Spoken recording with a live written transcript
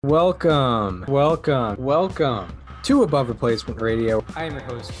Welcome to Above Replacement Radio. I am your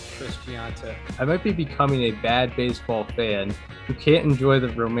host, Chris Gianta. I might be becoming a bad baseball fan who can't enjoy the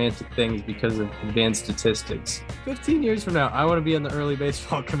romantic things because of advanced statistics. 15 years from now, I want to be on the early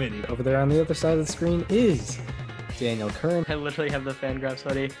baseball committee. Over there on the other side of the screen is Daniel Curran. I literally have the Fangraphs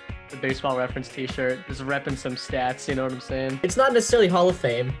hoodie, the baseball reference t-shirt, just repping some stats, you know what I'm saying? It's not necessarily Hall of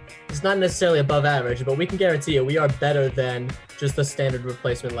Fame. It's not necessarily above average, but we can guarantee you we are better than just the standard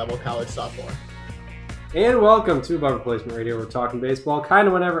replacement level college sophomore. And welcome to Above Replacement Radio. We're talking baseball kind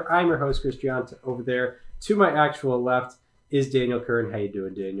of whenever. I'm your host, Chris Gianta. Over there to my actual left is Daniel Curran. How you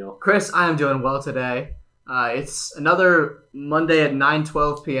doing, Daniel? Chris, I am doing well today. It's another Monday at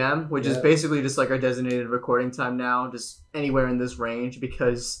 9:12 p.m., which is basically just like our designated recording time now, just anywhere in this range,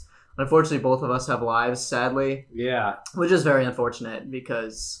 because unfortunately both of us have lives, sadly. Yeah. Which is very unfortunate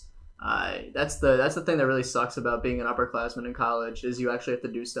because that's the thing that really sucks about being an upperclassman in college is you actually have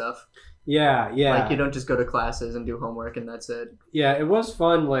to do stuff. Yeah. Like you don't just go to classes and do homework and that's it. Yeah, it was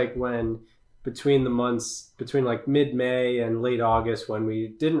fun like when between the months, between like mid-May and late August when we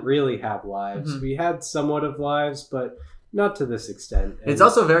didn't really have lives. Mm-hmm. We had somewhat of lives, but not to this extent. And it's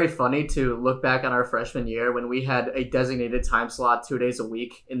also very funny to look back on our freshman year when we had a designated time slot 2 days a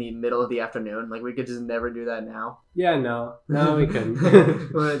week in the middle of the afternoon. Like, we could just never do that now. Yeah, no, we couldn't.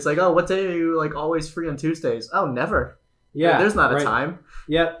 It's like, oh, what day are you like always free on Tuesdays? Oh, never. Yeah, there's not right. a time.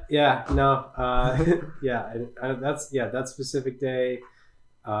 Yeah, no. That specific day.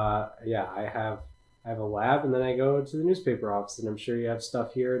 I have a lab, and then I go to the newspaper office, and I'm sure you have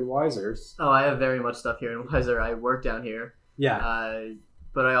stuff here in Weiser's. Oh, I have very much stuff here in Weiser. I work down here. Yeah.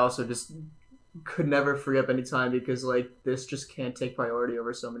 But I also just could never free up any time because like this just can't take priority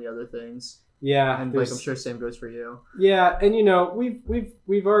over so many other things. Yeah, and like I'm sure same goes for you. Yeah, and you know we've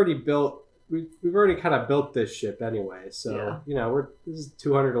already built. We've already kind of built this ship anyway, so you know this is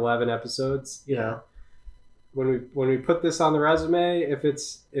 211 episodes. You know, when we put this on the resume, if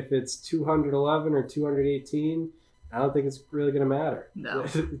it's 211 or 218, I don't think it's really gonna matter. No,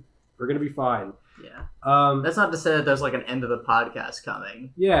 we're gonna be fine. Yeah. That's not to say that there's like an end of the podcast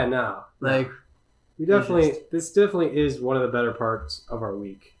coming. Yeah, no. Like this definitely is one of the better parts of our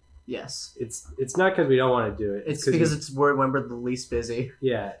week. Yes. It's not because we don't want to do it. It's because when we're the least busy.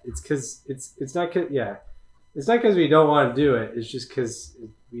 Yeah, it's because it's not because we don't want to do it. It's just because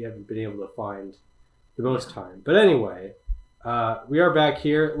we haven't been able to find the most time. But anyway, we are back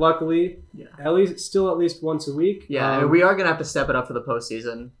here. Luckily, at least once a week. Yeah, and we are gonna have to step it up for the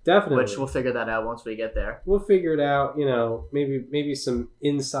postseason. Definitely, which we'll figure that out once we get there. We'll figure it out. You know, maybe some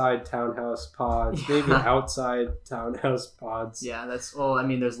inside townhouse pods, maybe outside townhouse pods. Yeah, I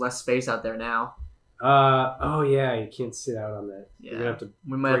mean, there's less space out there now. Oh yeah, you can't sit out on that. Yeah,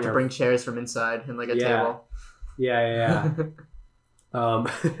 we might have to bring chairs from inside and like a table. Yeah.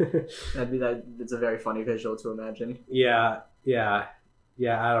 It's a very funny visual to imagine. Yeah, I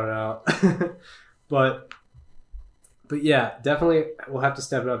don't know. but yeah, definitely we'll have to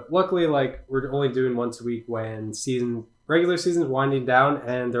step it up. Luckily, like we're only doing once a week when regular season's winding down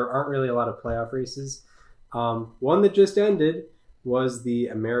and there aren't really a lot of playoff races. One that just ended was the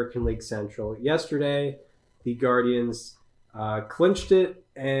American League Central. Yesterday, the Guardians clinched it,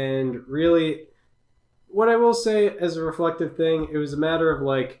 and really what I will say as a reflective thing, it was a matter of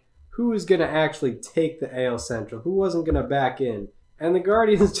like who was going to actually take the AL Central, who wasn't going to back in. And the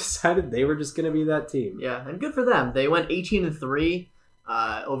Guardians decided they were just going to be that team. Yeah, and good for them. They went 18-3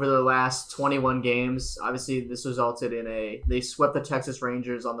 over their last 21 games. Obviously, this resulted in they swept the Texas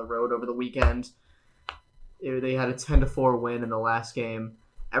Rangers on the road over the weekend. They had a 10-4 win in the last game.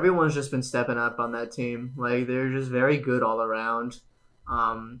 Everyone's just been stepping up on that team. Like, they're just very good all around.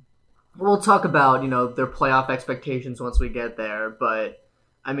 We'll talk about, their playoff expectations once we get there, but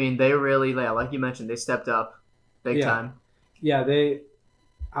I mean, they really, like you mentioned, they stepped up big time. Yeah, they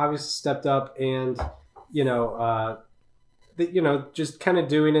obviously stepped up, and just kind of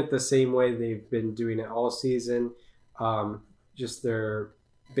doing it the same way they've been doing it all season. Just their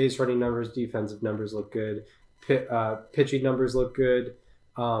base running numbers, defensive numbers look good. Pitching numbers look good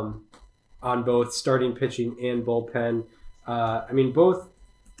on both starting pitching and bullpen. I mean, both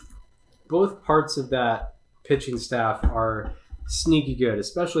parts of that pitching staff are sneaky good,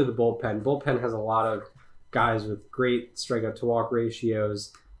 especially the bullpen. Bullpen has a lot of guys with great strikeout to walk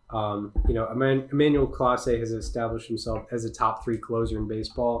ratios. Emmanuel Clase has established himself as a top 3 closer in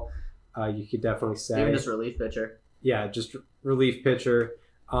baseball. You could definitely say. Even just relief pitcher. Yeah, just relief pitcher.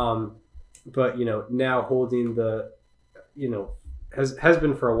 But now holding the, has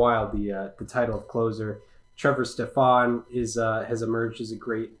been for a while the title of closer. Trevor Stefan has emerged as a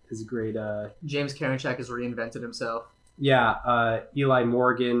great. James Karinchak has reinvented himself. Eli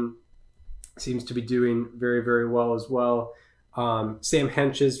Morgan seems to be doing very, very well as well. Sam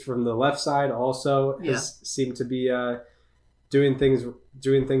Henches from the left side also has seemed to be doing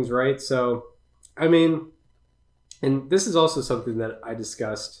things right. So, I mean, and this is also something that I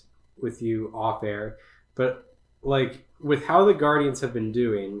discussed with you off air, but like with how the Guardians have been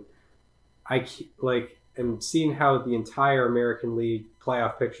doing, and seeing how the entire American League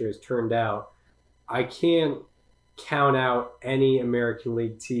playoff picture has turned out, I can't count out any American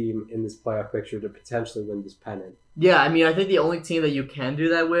League team in this playoff picture to potentially win this pennant. Yeah, I mean, I think the only team that you can do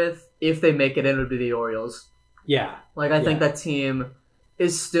that with, if they make it in, would be the Orioles. Yeah. Like, I think that team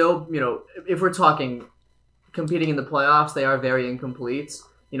is still, if we're talking competing in the playoffs, they are very incomplete.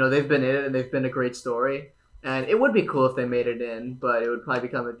 They've been in it, and they've been a great story. And it would be cool if they made it in, but it would probably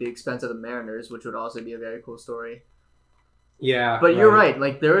become at the expense of the Mariners, which would also be a very cool story. Yeah. But you're right.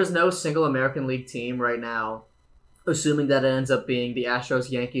 Like, there is no single American League team right now, assuming that it ends up being the Astros,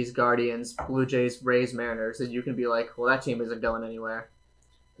 Yankees, Guardians, Blue Jays, Rays, Mariners, that you can be like, well, that team isn't going anywhere.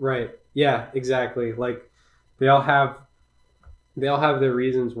 Right. Yeah, exactly. Like, they all have their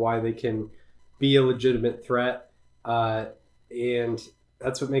reasons why they can be a legitimate threat, and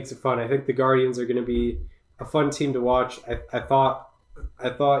that's what makes it fun. I think the Guardians are going to be a fun team to watch. I thought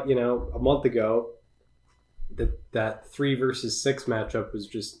a month ago that 3 versus 6 matchup was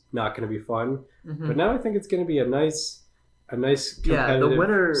just not going to be fun, but now I think it's going to be a nice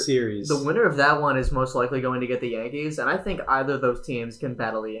competitive series. The winner of that one is most likely going to get the Yankees, and I think either of those teams can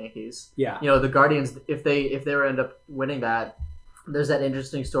battle the Yankees. Yeah, the Guardians, if they end up winning that, there's that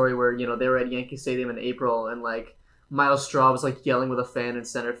interesting story where they were at Yankee Stadium in April, and like Miles Straw was like yelling with a fan in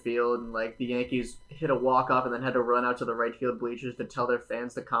center field, and like the Yankees hit a walk-off and then had to run out to the right field bleachers to tell their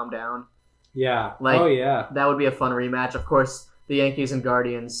fans to calm down. Yeah. That would be a fun rematch. Of course, the Yankees and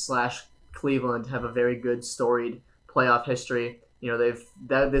Guardians / Cleveland have a very good storied playoff history.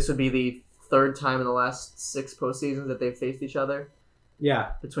 This would be the third time in the last 6 postseasons that they've faced each other.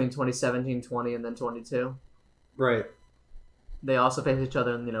 Yeah. Between 2017, 20, and then 22. Right. They also faced each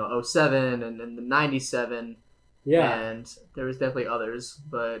other in 07 and in the 97. Yeah. And there was definitely others,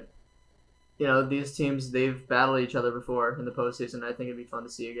 but these teams, they've battled each other before in the postseason. I think it'd be fun to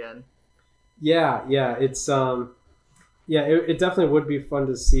see again. Yeah, it's it definitely would be fun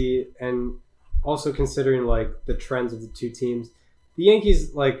to see, and also considering like the trends of the two teams. The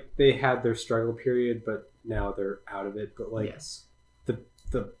Yankees, like, they had their struggle period, but now they're out of it. But like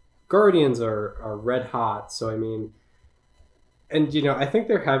the Guardians are red hot, so I mean, and I think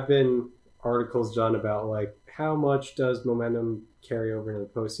there have been articles done about like how much does momentum carry over into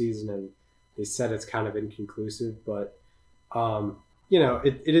the postseason, and they said it's kind of inconclusive, but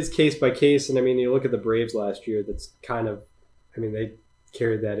it is case by case. And I mean, you look at the Braves last year, that's kind of, I mean, they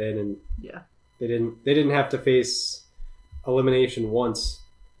carried that in, and they didn't have to face elimination once.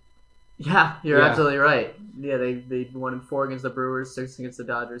 Yeah, you're absolutely right. Yeah, they won in 4 against the Brewers, 6 against the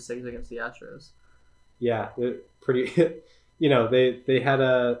Dodgers, 6 against the Astros. Yeah, they're pretty. They had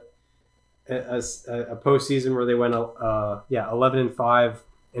a postseason where they went 11-5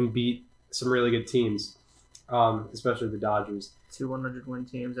 and beat some really good teams, especially the Dodgers. 2 100-win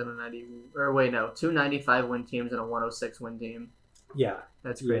teams and two 95-win teams and a 106-win team. Yeah,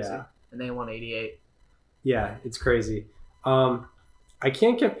 that's crazy. Yeah. And they won 88. Yeah, it's crazy. I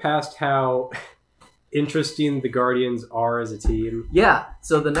can't get past how interesting the Guardians are as a team. Yeah.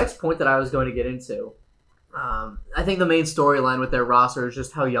 So the next point that I was going to get into, I think the main storyline with their roster is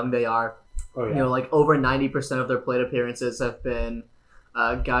just how young they are. Oh, yeah. Like over 90% of their plate appearances have been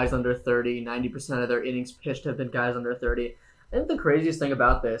guys under 30. 90% of their innings pitched have been guys under 30. I think the craziest thing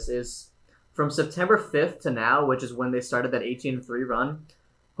about this is from September 5th to now, which is when they started that 18-3 run,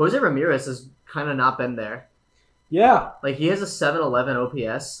 Jose Ramirez has kind of not been there. Yeah. Like, he has a 711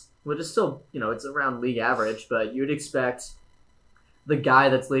 OPS, which is still, it's around league average, but you'd expect the guy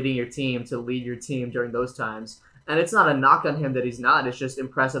that's leading your team to lead your team during those times. And it's not a knock on him that he's not. It's just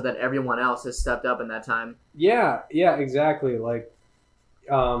impressive that everyone else has stepped up in that time. Yeah, exactly. Like,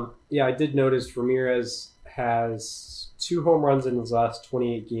 I did notice Ramirez has 2 home runs in his last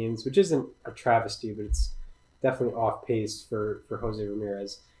 28 games, which isn't a travesty, but it's definitely off pace for Jose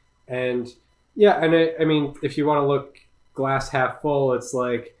Ramirez. And yeah, and I mean, if you want to look glass half full, it's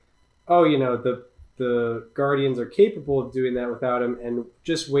like, oh, the Guardians are capable of doing that without him, and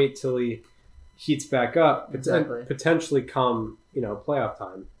just wait till he heats back up, exactly. Potentially come, playoff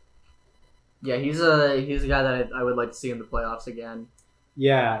time. Yeah, he's a guy that I would like to see in the playoffs again.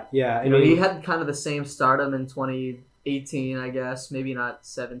 Yeah. I mean, he had kind of the same stardom in 2018, I guess, maybe not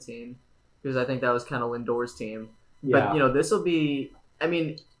 17, because I think that was kind of Lindor's team. Yeah. But this will be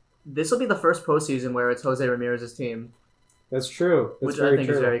the first postseason where it's Jose Ramirez's team. That's true. That's which very I think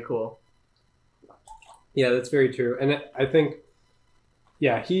true. is very cool. Yeah, that's very true. And I think,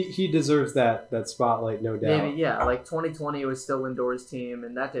 yeah, he deserves that spotlight, no doubt. Maybe, yeah, like 2020 was still Lindor's team,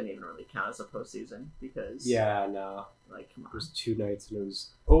 and that didn't even really count as a postseason because, Yeah, no. like, come It on. was 2 nights and it was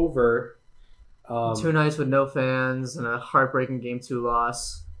over. 2 nights with no fans and a heartbreaking Game 2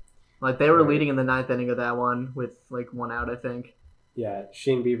 loss. Like, they were Right. leading in the 9th inning of that one with, like, 1 out, I think. Yeah,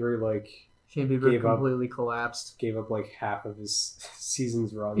 Shane Bieber, like, Shane Bieber Gave up. completely collapsed. gave up, like, half of his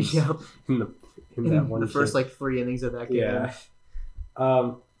season's runs Yep. in that In one the first, game. like, 3 innings of that game. Yeah.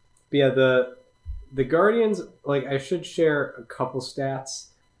 But yeah, the Guardians, like, I should share a couple stats,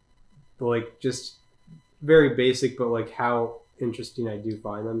 like, just very basic, but, like, how interesting I do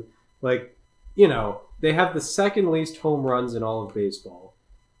find them. Like, you know, they have the second least home runs in all of baseball.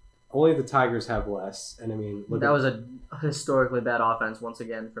 Only the Tigers have less. And I mean, look That at, was a historically bad offense once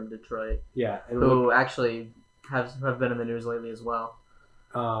again from Detroit, yeah, and look, who actually have been in the news lately as well.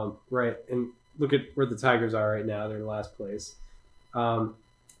 right, and look at where the Tigers are right now. They're in last place.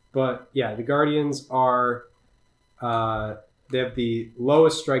 But yeah, the Guardians are they have the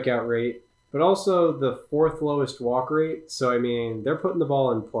lowest strikeout rate, but also the 4th lowest walk rate. So I mean, they're putting the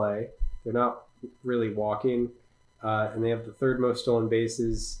ball in play. They're not really walking, and they have the 3rd most stolen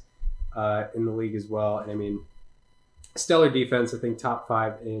bases in the league as well. And I mean, stellar defense. I think top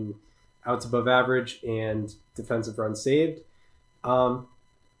 5 in outs above average and defensive runs saved. So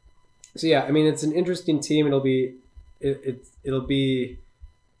yeah, I mean, it's an interesting team. It'll be a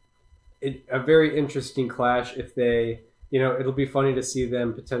very interesting clash if they, it'll be funny to see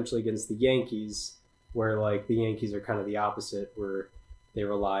them potentially against the Yankees, where like the Yankees are kind of the opposite, where they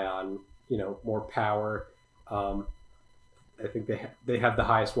rely on, more power. I think they have the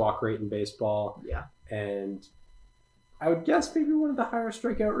highest walk rate in baseball. Yeah. And I would guess maybe one of the higher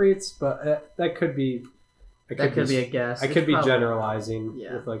strikeout rates, but that could be. That could be a guess. I It's could be probably- generalizing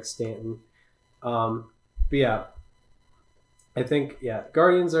Yeah. with like Stanton. But yeah, I think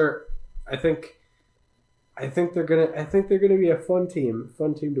Guardians are. I think they're gonna be a fun team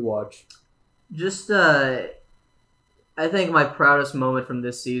to watch. Just, I think my proudest moment from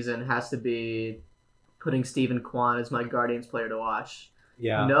this season has to be putting Stephen Kwan as my Guardians player to watch.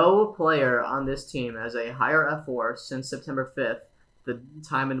 Yeah, No player on this team has a higher F4 since September 5th, the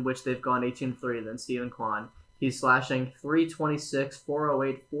time in which they've gone 18-3, than Stephen Kwan. He's slashing 326,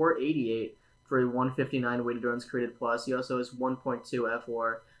 408, 488 for a 159 weighted runs created plus. He also has 1.2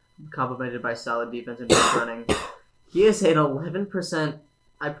 F4, complemented by solid defense and base running. He has an 11%.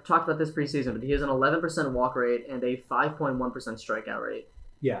 I talked about this preseason, but he has an 11% walk rate and a 5.1% strikeout rate,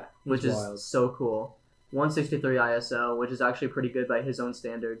 yeah, which he's is wild. so cool. 163 ISO, which is actually pretty good by his own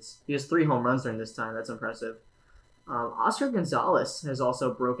standards. He has 3 home runs during this time. That's impressive. Oscar Gonzalez has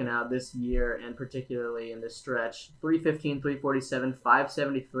also broken out this year, and particularly in this stretch. 315, 347,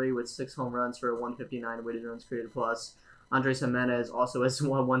 573 with 6 home runs for a 159 weighted runs created plus. Andres Jimenez also has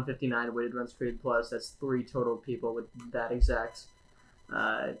 159 weighted runs created plus. That's 3 total people with that exact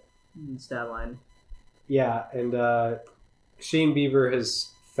stat line. Yeah, and Shane Bieber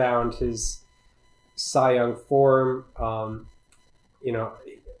has found his Cy Young form. I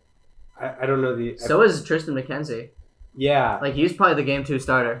don't know the. So is Tristan McKenzie. Yeah, Like, he's probably the game 2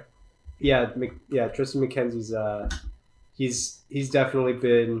 starter. yeah, Tristan McKenzie's he's definitely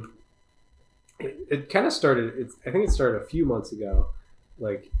been. It kind of started. I think it started a few months ago.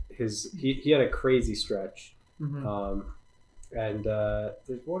 Like he had a crazy stretch. Mm-hmm. And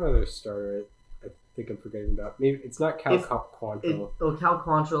there's one other starter I think I'm forgetting about. Maybe it's not Cal Quantrill. Cal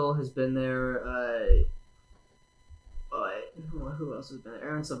Quantrill has been there. Who else has been there?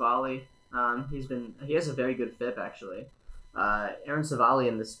 Aaron Savali. He has a very good FIP actually. Aaron Savali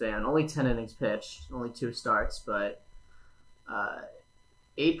in this span, only 10 innings pitched, only 2 starts, but 8.10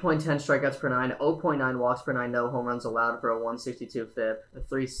 strikeouts per 9, 0.9 walks per 9, no home runs allowed for a 162 FIP, a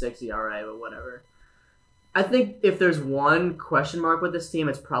 3.6 ERA, but whatever. I think if there's one question mark with this team,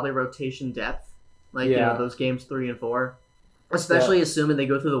 it's probably rotation depth. Like, those games 3 and 4. Especially assuming they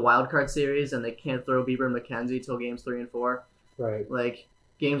go through the wild card series and they can't throw Bieber and McKenzie till games 3 and 4. Right. Like,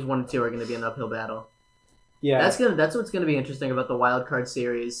 games 1 and 2 are going to be an uphill battle. Yeah. That's what's going to be interesting about the wild card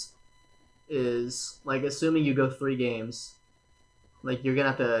series is, like, assuming you go 3 games, like, you're going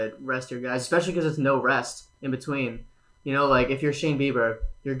to have to rest your guys, especially because it's no rest in between. Like, if you're Shane Bieber,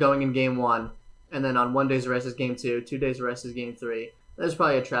 you're going in game 1, and then on 1 day's rest is game 2, 2 days rest is game 3. There's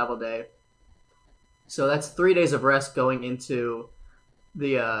probably a travel day. So that's 3 days of rest going into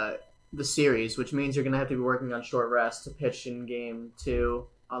the series, which means you're going to have to be working on short rest to pitch in game 2.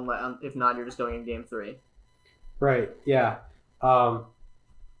 If not, you're just going in game 3. Right. Yeah. Well,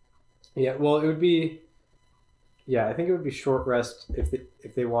 it would be Yeah, I think it would be short rest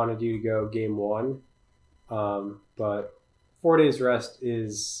if they wanted you to go game 1. But 4 days rest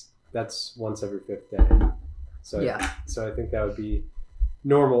that's once every 5th day. So Yeah. So I think that would be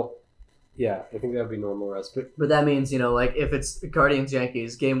normal. Yeah, I think that would be normal rest. But that means, like if it's Guardians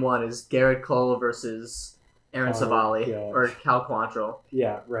Yankees, game 1 is Garrett Cole versus Aaron Savali yeah. or Cal Quantrill,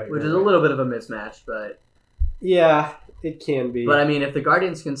 Yeah, right. which right, is right. a little bit of a mismatch. But Yeah, it can be. I mean, if the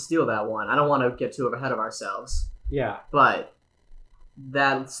Guardians can steal that one, I don't want to get too ahead of ourselves. Yeah, But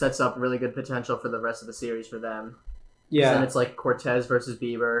that sets up really good potential for the rest of the series for them. 'Cause yeah. Then it's like Cortez versus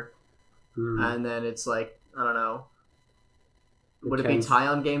Bieber, Mm. and then it's like, I don't know. Would it be Mackenzie. tie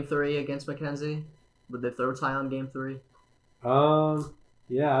on game 3 against McKenzie? Would they throw tie on game 3?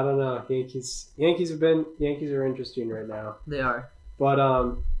 Yeah, I don't know. Yankees are interesting right now. They are. But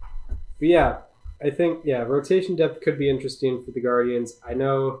yeah, I think rotation depth could be interesting for the Guardians. I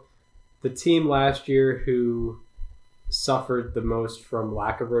know the team last year who suffered the most from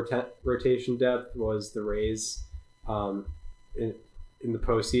lack of rotation depth was the Rays in the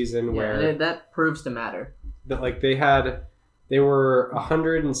postseason, where and that proves to matter. they were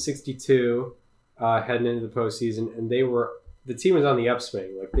 162 heading into the postseason, and the team was on the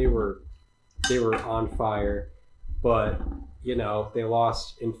upswing. Like they were on fire, but they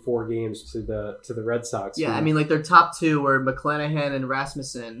lost in 4 games to the Red Sox. Yeah, I mean, like their top 2 were McClanahan and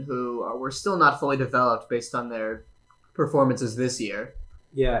Rasmussen, who were still not fully developed based on their performances this year.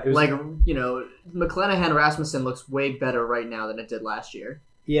 Yeah, it was McClanahan Rasmussen looks way better right now than it did last year.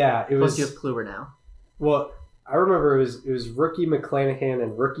 Yeah, it Plus was. you have Kluber now. Well, I remember it was rookie McClanahan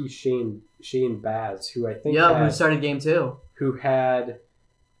and rookie Shane Baz, who I think Yeah, who started game 2. who had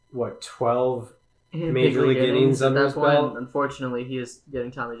 12 Major League innings at under that his point. belt. Unfortunately, he is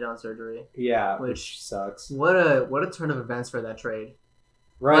getting Tommy John surgery. Yeah, Which- which sucks. What a turn of events for that trade.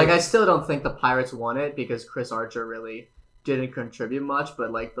 Right. Like, I still don't think the Pirates won it because Chris Archer really didn't contribute much,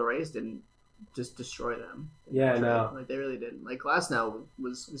 but like the Rays didn't just destroy them. in Yeah, that trade. no. Like they really didn't. Like Glasnow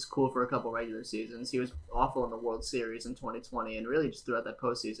was cool for a couple regular seasons. He was awful in the World Series in 2020, and really just throughout that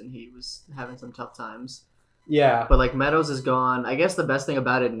postseason, he was having some tough times. Yeah. But like Meadows is gone. I guess the best thing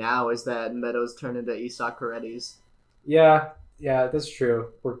about it now is that Meadows turned into Isak Paredes. Yeah. That's true.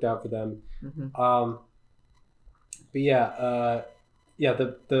 Worked out for them. Mm-hmm.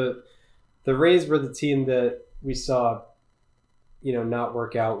 But the Rays were the team that we saw, not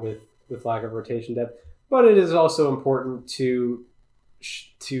work out with lack of rotation depth. But it is also important to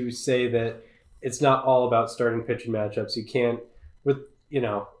say that it's not all about starting pitching matchups. You can't,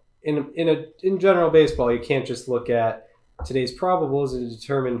 in general baseball, you can't just look at today's probables and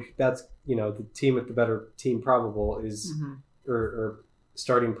determine that's the team with the better team probable is or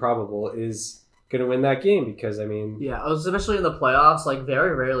starting probable is going to win that game, because Yeah, especially in the playoffs, like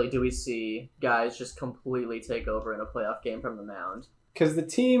very rarely do we see guys just completely take over in a playoff game from the mound. because the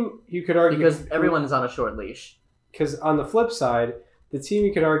team you could argue Because everyone is on a short leash. Because on the flip side, the team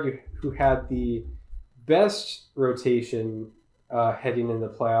you could argue who had the best rotation heading into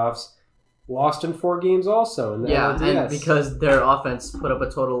the playoffs lost in 4 games also. In the Yeah, NLDS. and because their offense put up a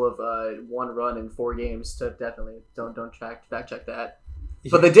total of 1 run in 4 games, to definitely don't fact check that.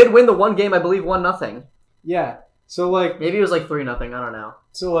 But they did win the 1 game, I believe, 1-0. Yeah. So like Maybe it was like 3-0. I don't know.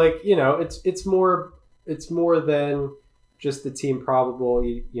 So like it's more than just the team probable.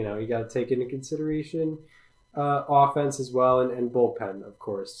 You got to take into consideration offense as well, and bullpen, of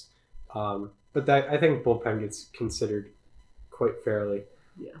course. But I think bullpen gets considered quite fairly.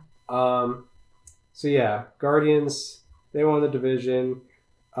 Yeah. So yeah, Guardians, they won the division.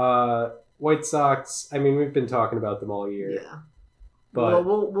 White Sox, we've been talking about them all year. Yeah. But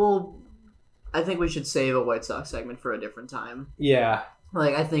we'll I think we should save a White Sox segment for a different time. yeah,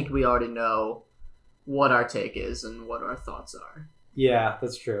 Like, I think we already know what our take is and what our thoughts are. yeah,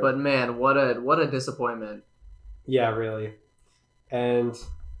 that's true. But man, what a disappointment. Yeah, really. And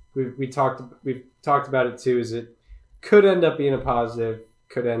we've talked about it too. Is it could end up being a positive,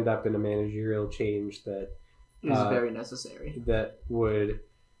 could end up in a managerial change that It was very necessary. that would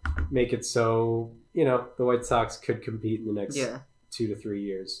make it so the White Sox could compete in the next Yeah. 2 to 3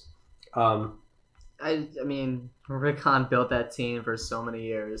 years. I mean, Rick Hahn built that team for so many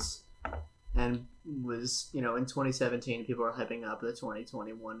years, and was in 2017 people were hyping up the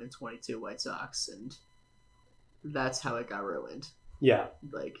 2021 and 22 White Sox, and that's how it got ruined. Yeah,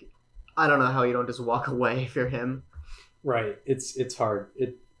 Like, I don't know how you don't just walk away if you're him. right. It's hard.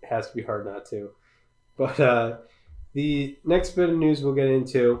 It has to be hard not to. But the next bit of news we'll get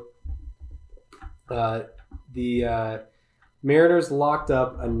into, the Mariners locked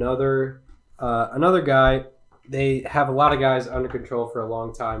up another guy. They have a lot of guys under control for a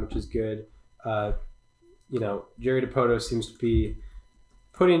long time, which is good. Jerry Dipoto seems to be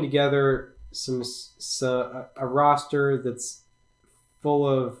putting together a roster that's full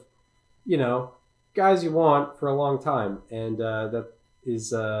of, guys you want for a long time. And that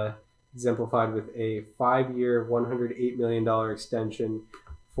is exemplified with a 5-year, $108 million extension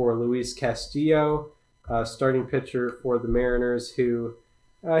for Luis Castillo, starting pitcher for the Mariners, who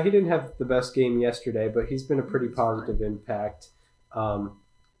he didn't have the best game yesterday, but he's been a pretty positive impact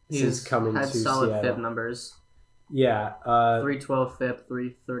since coming to solid Seattle. FIP numbers. Yeah. 3.12 FIP,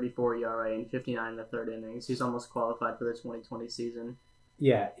 3.34 ERA, and 59 in the third innings. He's almost qualified for the 2020 season.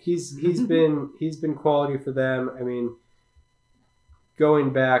 Yeah, he's been quality for them. I mean,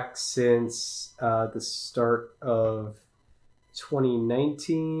 going back since the start of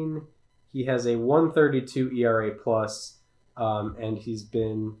 2019, he has a 1.32 ERA plus, and he's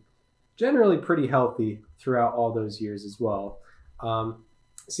been generally pretty healthy throughout all those years as well.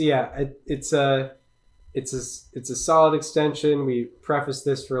 So yeah, it's a solid extension. We prefaced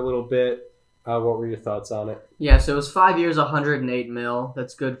this for a little bit. What were your thoughts on it? Yeah, so it was 5 years, 108 mil.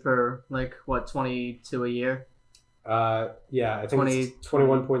 That's good for 22 a year. Yeah, I think it's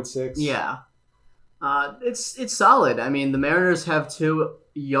 21.6. Yeah, it's solid. I mean, the Mariners have two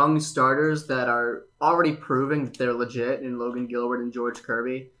young starters that are already proving that they're legit in Logan Gilbert and George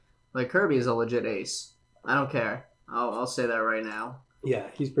Kirby. Kirby is a legit ace. I don't care. I'll say that right now. Yeah,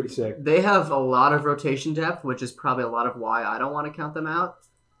 he's pretty sick. They have a lot of rotation depth, which is probably a lot of why I don't want to count them out.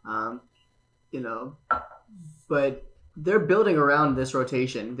 But they're building around this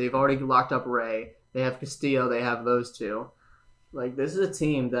rotation. They've already locked up Ray. They have Castillo. They have those two. This is a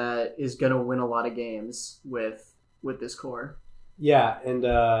team that is going to win a lot of games with this core. Yeah, and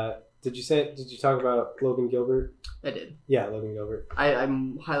did you talk about Logan Gilbert? I did. Yeah, Logan Gilbert. I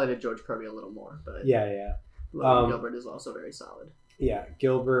highlighted George Kirby a little more, but yeah. Logan Gilbert is also very solid. Yeah,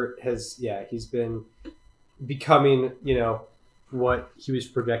 Gilbert he's been becoming, what he was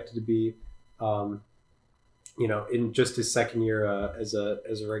projected to be, in just his second year as a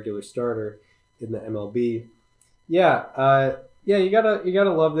regular starter in the MLB. Yeah, you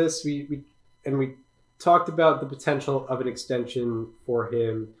gotta love this. We talked about the potential of an extension for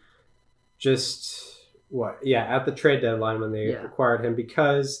him. At the trade deadline when they acquired him,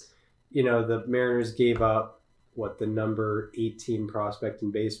 because the Mariners gave up the number 18 prospect in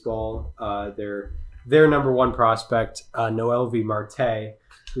baseball. Their number one prospect, Noelvi Marte,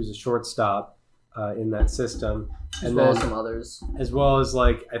 who's a shortstop in that system. As well as some others. As well as,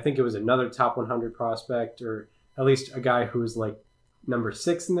 I think it was another top 100 prospect, or at least a guy who was, number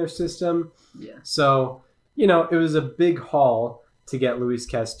 6 in their system. Yeah. So, it was a big haul to get Luis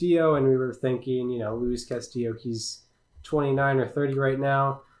Castillo, and we were thinking, Luis Castillo, he's 29 or 30 right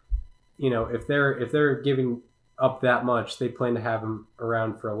now. If they're giving up that much, they plan to have him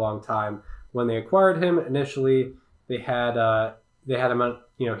around for a long time. When they acquired him initially, they had him.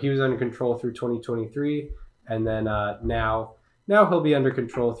 He was under control through 2023, and then now he'll be under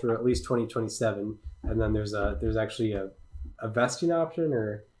control through at least 2027. And then there's actually a vesting option,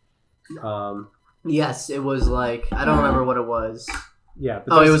 or yes, it was I don't remember what it was. Yeah. It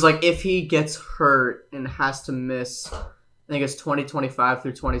was if he gets hurt and has to miss, I think it's 2025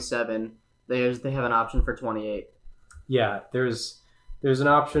 through 27. They have an option for 28. Yeah, there's an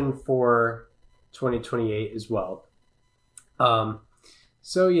option for 2028 as well.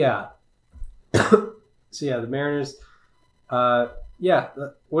 So yeah, the Mariners. What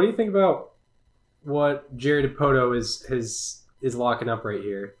do you think about what Jerry Dipoto is locking up right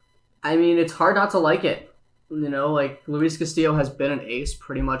here? I mean, it's hard not to like it. Luis Castillo has been an ace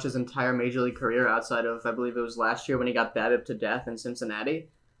pretty much his entire major league career, outside of, I believe it was last year when he got batted to death in Cincinnati.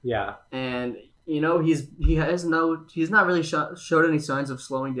 Yeah, and he's not really showed any signs of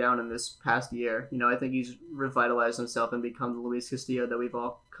slowing down in this past year. I think he's revitalized himself and become the Luis Castillo that we've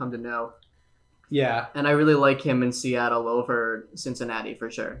all come to know. Yeah, and I really like him in Seattle over Cincinnati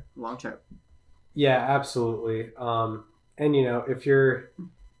for sure, long term. Yeah, absolutely. And if you're,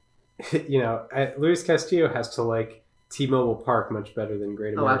 Luis Castillo has to like T-Mobile Park much better than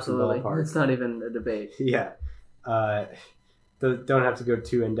Great American Ballpark. It's not even a debate. Yeah. Don't have to go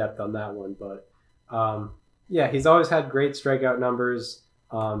too in depth on that one, but he's always had great strikeout numbers.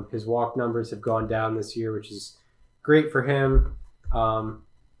 His walk numbers have gone down this year, which is great for him.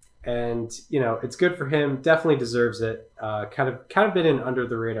 And it's good for him. Definitely deserves it. Kind of been an under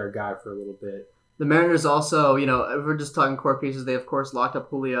the radar guy for a little bit. The Mariners also, if we're just talking core pieces, they of course locked up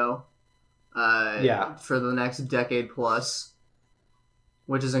Julio. For the next decade plus,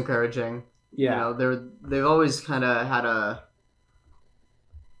 which is encouraging. Yeah, they've always kind of had a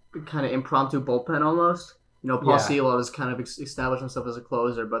kind of impromptu bullpen almost. Paul Yeah. Sewell has kind of established himself as a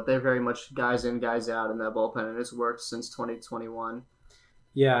closer, but they're very much guys in, guys out in that bullpen, and it's worked since 2021.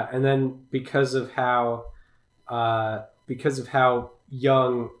 Yeah, and then because of how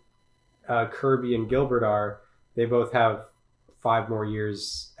young Kirby and Gilbert are, they both have 5 more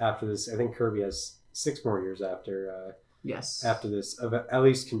years after this. I think Kirby has 6 more years after Yes. this of at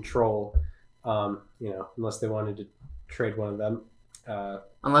least control. Unless they wanted to trade one of them.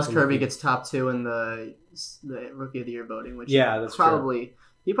 Unless in Kirby the- gets top 2 in the Rookie of the Year voting, which Yeah, that's true.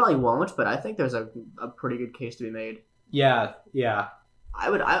 he probably won't, but I think there's a pretty good case to be made. Yeah.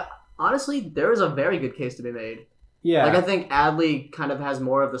 I honestly, there is a very good case to be made. Yeah. Like, I think Adley kind of has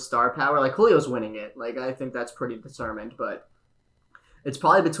more of the star power. Like, Julio's winning it. Like, I think that's pretty determined, but it's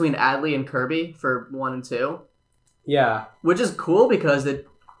probably between Adley and Kirby for 1 and 2, Yeah. which is cool because it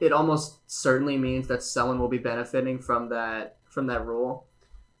almost certainly means that someone will be benefiting from that rule.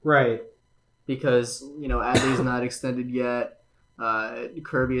 Right. Because, Adley's not extended yet.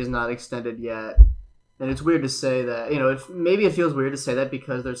 Kirby is not extended yet. And it's weird to say that, maybe it feels weird to say that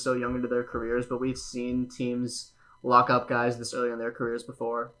because they're so young into their careers, but we've seen teams lock up guys this early in their careers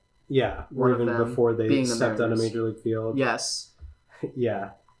before. Yeah. One Or of even them before they being the stepped on a Mariners. major league field. Yes.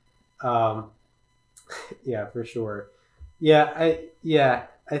 Yeah. Yeah, for sure. I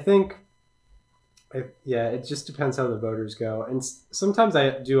think it just depends how the voters go. And sometimes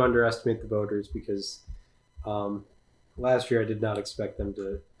I do underestimate the voters because last year I did not expect them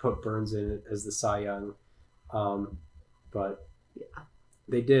to put Burns in as the Cy Young. But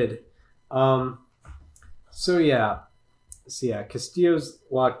they did. Castillo's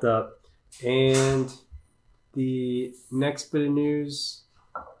locked up. And the next bit of news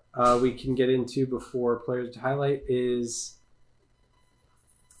we can get into before players to highlight is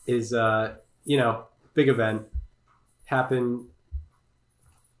big event happened.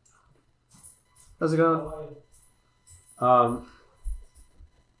 How's it going?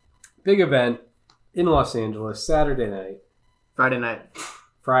 Big event in Los Angeles, Friday night. Friday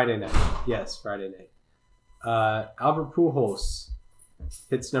night. Yes, Friday night. Albert Pujols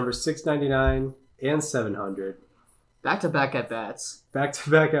hits number 699 and 700. Back-to-back at-bats.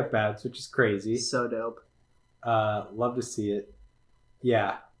 Back-to-back at-bats, which is crazy. So dope. Love to see it.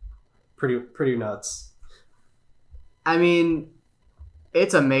 Yeah. Pretty nuts. I mean,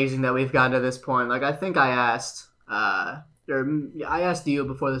 it's amazing that we've gotten to this point. Like, I think I asked you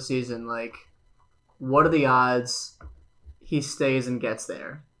before the season, like, what are the odds he stays and gets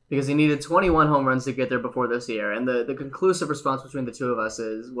there? Because he needed 21 home runs to get there before this year. And the conclusive response between the two of us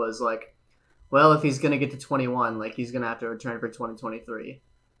was like, well, if he's going to get to 21, like, he's going to have to return for 2023.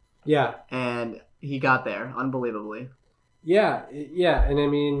 Yeah. And he got there, unbelievably. Yeah. And I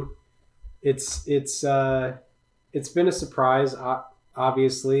mean, it's been a surprise,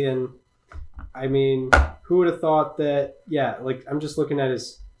 obviously. And I mean, who would have thought that? Yeah, like I'm just looking at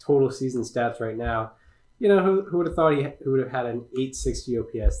his total season stats right now. Who would have thought he would have had an 860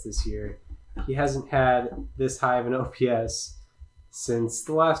 OPS this year? He hasn't had this high of an OPS since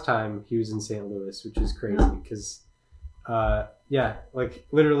the last time he was in St. Louis, which is crazy because, like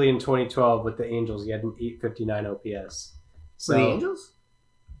literally in 2012 with the Angels, he had an 859 OPS. So With the Angels?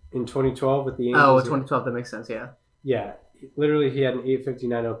 in 2012 with the Angels. Oh, with 2012, that makes sense, yeah. Yeah, literally he had an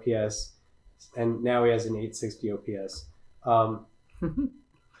 859 OPS, and now he has an 860 OPS. Who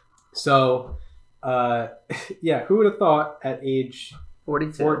would have thought at age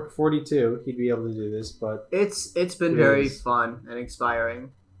 42 he'd be able to do this? But It's been It very is. fun and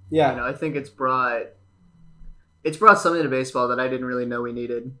inspiring. yeah, I think it's brought something to baseball that I didn't really know we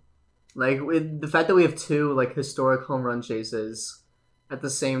needed. Like with the fact that we have 2 like historic home run chases at the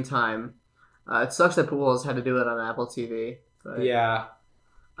same time. It sucks that Pujols had to do it on Apple TV. But yeah,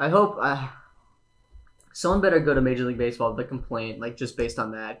 I hope someone better go to Major League Baseball with a complaint, like just based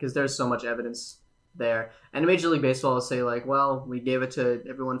on that, because there's so much evidence there. And Major League Baseball will say like, well, we gave it to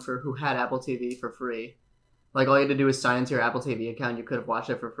everyone who had Apple TV for free. Like all you had to do is sign into your Apple TV account. You could have watched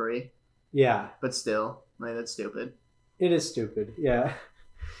it for free. yeah. But still, like that's stupid. It is stupid. Yeah,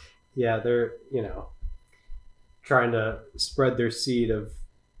 yeah. They're trying to spread their seed of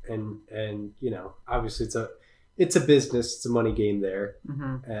and obviously it's a business, it's a money game there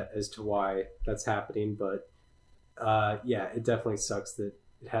as to why that's happening. But it definitely sucks that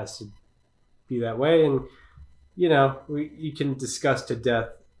it has to be that way. And you can discuss to death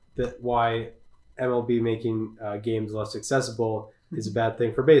that why MLB making games less accessible is a bad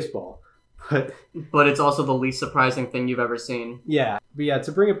thing for baseball. But it's also the least surprising thing you've ever seen.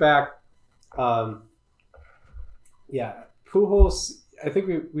 To bring it back, Pujols, I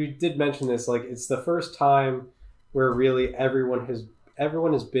think we did mention this, like it's the first time where really everyone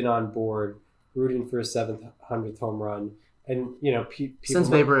has been on board rooting for a 700th home run. And, you know, Since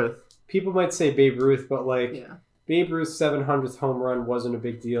Babe Ruth. People might say Babe Ruth, but, like, Yeah. Babe Ruth's 700th home run wasn't a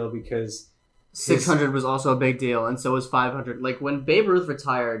big deal because 600 was also a big deal, and so was 500. Like, when Babe Ruth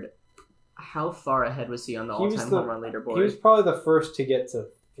retired, how far ahead was he on the all-time home run leaderboard? he was probably the first to get to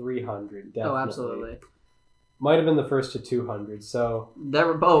 300, definitely. Oh, absolutely. Might have been the first to 200, so There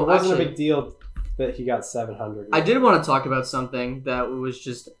were it both. wasn't Actually, a big deal that he got 700. I did want to talk about something that was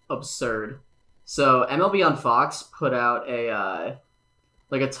just absurd. So MLB on Fox put out a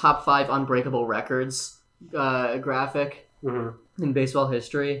top 5 unbreakable records graphic Mhm. in baseball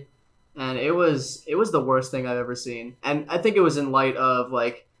history, and it was the worst thing I've ever seen. And I think it was in light of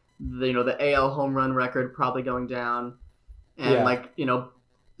like the AL home run record probably going down, and Yeah.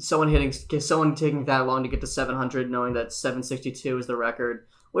 someone taking that long to get to 700, knowing that 762 is the record,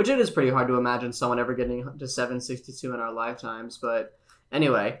 which it is pretty hard to imagine someone ever getting to 762 in our lifetimes. But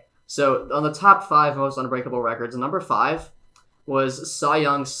anyway, so on the top 5 most unbreakable records, number 5 was Cy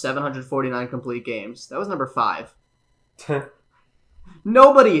Young's 749 complete games. That was number 5.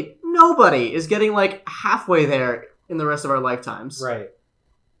 Nobody is getting like halfway there in the rest of our lifetimes. Right.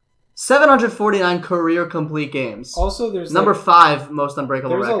 749 career complete games. Also, there's Number 5 most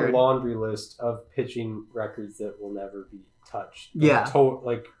unbreakable there's record. a laundry list of pitching records that will never be touched. Yeah.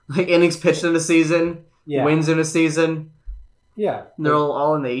 Like Like innings pitched in a season, yeah, wins in a season. yeah, They're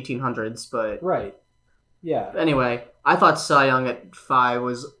all in the 1800s, but right. Yeah. anyway, I thought Cy Young at 5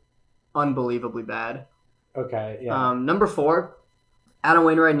 was unbelievably bad. Okay. Yeah. Number 4, Adam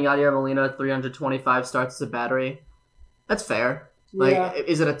Wainwright and Yadier Molina, 325 starts as a battery. That's fair. Like, yeah.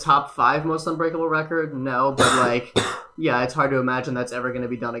 is it a top 5 most unbreakable record? No, but like, yeah, it's hard to imagine that's ever going to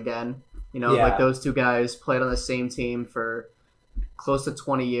be done again. You know, Yeah. like those two guys played on the same team for close to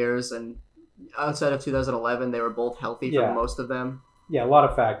 20 years, and outside of 2011, they were both healthy for Yeah. most of them. Yeah. A lot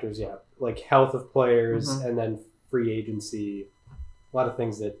of factors. Yeah. Like health of players, Mhm. and then free agency. A lot of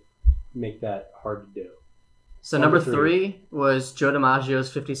things that make that hard to do. So Number number 3 was Joe DiMaggio's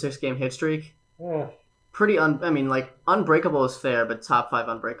 56-game hit streak. Eh, Pretty unbreakable is fair, but top 5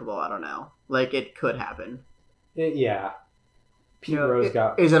 unbreakable, I don't know. Like, it could happen. yeah. Pete You know, Rose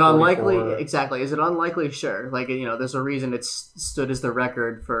got. Is it 44. unlikely? Exactly. Is it unlikely? Sure. Like, there's a reason it's stood as the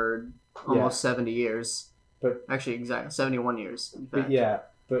record for almost 70 years. But- actually, exactly 71 years. In fact.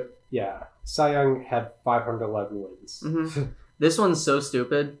 But yeah, Cy Young had 511 wins. Mhm. This one's so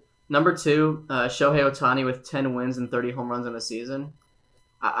stupid. Number 2, Shohei Ohtani with 10 wins and 30 home runs in a season.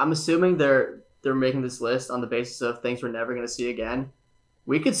 I'm assuming they're making this list on the basis of things we're never going to see again.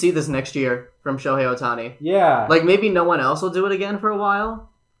 We could see this next year from Shohei Ohtani. Yeah. Like, maybe no one else will do it again for a while,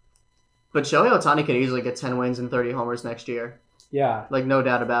 but Shohei Ohtani could easily get 10 wins and 30 homers next year. Yeah. Like, no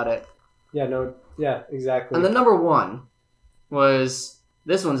doubt about it. Yeah. No. Yeah. Exactly. And then number 1 was,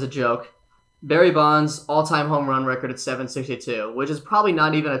 this one's a joke, Barry Bonds' all-time home run record at 762, which is probably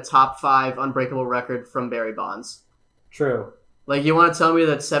not even a top 5 unbreakable record from Barry Bonds. True. Like, you want to tell me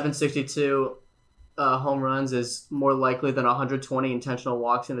that 762 home runs is more likely than 120 intentional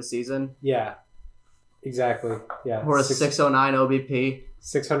walks in a season? Yeah. Exactly. Yeah. Or a 609 OBP?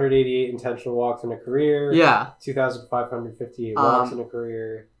 688 intentional walks in a career. Yeah. 2,558 walks in a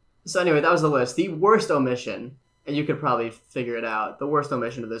career. So anyway, that was the list. The worst omission, and you could probably figure it out, the worst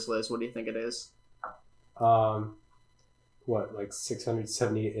omission of this list, what do you think it is? What, like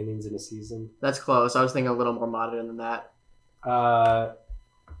 678 innings in a season? That's close. I was thinking a little more modern than that.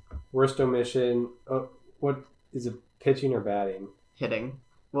 Worst omission. Oh, what is it? Pitching or batting? Hitting.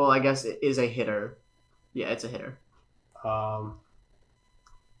 Well, I guess it is a hitter. Yeah, it's a hitter. I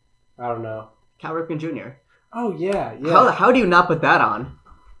don't know. Cal Ripken Jr. Oh yeah, yeah. How do you not put that on?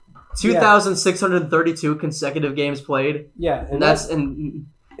 2,632 consecutive games played. Yeah, And that's and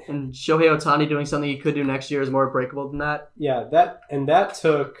Shohei Ohtani doing something he could do next year is more breakable than that. yeah, that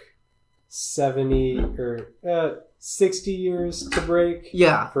took 70 or 60 years to break.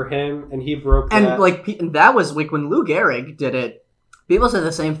 Yeah. For him, and he broke And that. and that was like when Lou Gehrig did it. People said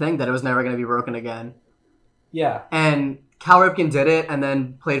the same thing, that it was never going to be broken again. Yeah, And Cal Ripken did it and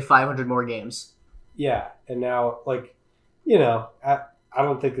then played 500 more games. yeah, and now I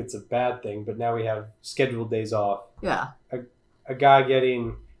don't think it's a bad thing, but now we have scheduled days off. Yeah. A guy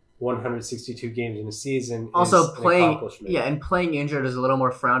getting 162 games in a season Also is an playing accomplishment. and playing injured is a little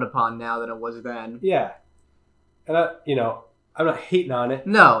more frowned upon now than it was then. Yeah. And I'm not hating on it.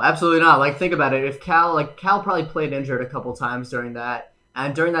 No, absolutely not. Like, think about it. If Cal probably played injured a couple times during that,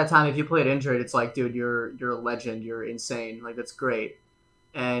 and during that time, if you played injured, it's like, dude, you're a legend. You're insane. Like, that's great.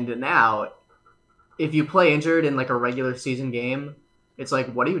 And now, if you play injured in like a regular season game, it's like,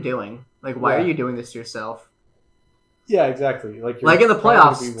 what are you doing? Like, why are Yeah. you doing this to yourself? Yeah, exactly. Like Like in the probably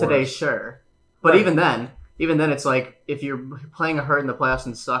gonna playoffs be today, worse. sure. But Right. even then, it's like if you're playing a hurt in the playoffs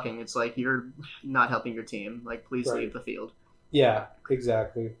and sucking, it's like you're not helping your team. Like, please Right. leave the field. Yeah,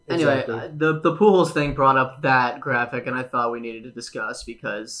 exactly. Anyway, Exactly. the Pujols thing brought up that graphic, and I thought we needed to discuss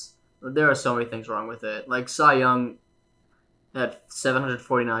because there are so many things wrong with it. Like Cy Young at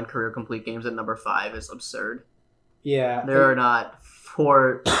 749 career complete games at number 5 is absurd. Yeah. There are not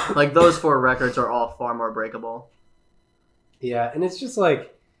four like those 4 records are all far more breakable. Yeah, and it's just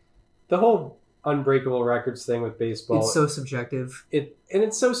like the whole unbreakable records thing with baseball. It's so subjective.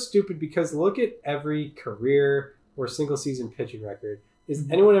 It's so stupid because look at every career or single season pitching record. Is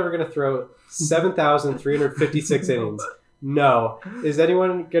anyone ever going to throw 7,356 innings? No. Is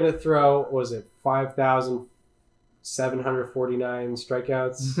anyone going to throw, what was it, 5,749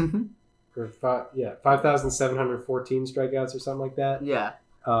 strikeouts? Or 5,714 strikeouts or something like that? Yeah.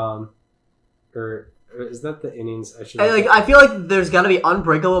 Or is that the innings? I should. I feel like there's got to be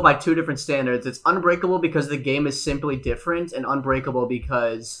unbreakable by 2 different standards. It's unbreakable because the game is simply different, and unbreakable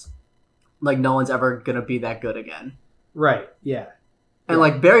because like no one's ever gonna be that good again. Right. Yeah. And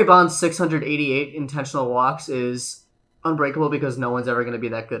like Barry Bonds' 688 intentional walks is unbreakable because no one's ever gonna be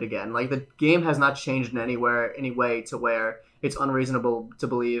that good again. Like the game has not changed in any way to where it's unreasonable to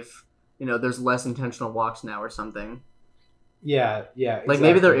believe there's less intentional walks now or something. Yeah. Yeah. Like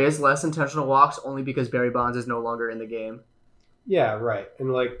maybe there is less intentional walks only because Barry Bonds is no longer in the game. Yeah, right.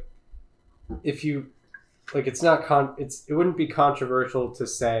 And like, if you like, it's not it wouldn't be controversial to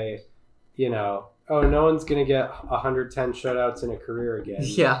say, oh, no one's gonna get 110 shutouts in a career again.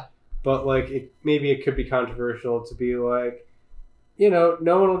 Yeah. But like, maybe it could be controversial to be like, no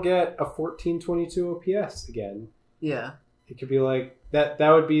one will get a 1422 OPS again. Yeah. It could be like that.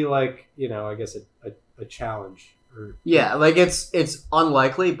 That would be like, I guess a challenge. Yeah, like it's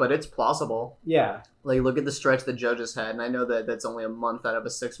unlikely, but it's plausible. Yeah. Like look at the stretch that Joe just had, and I know that that's only a month out of a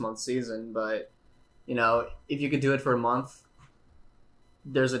 6-month season, but if you could do it for a month,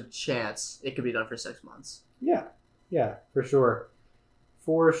 there's a chance it could be done for 6 months. Yeah. Yeah, for sure.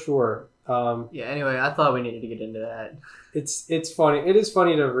 For sure. Yeah. Anyway, I thought we needed to get into that. It's funny. It is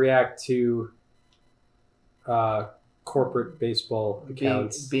funny to react to corporate baseball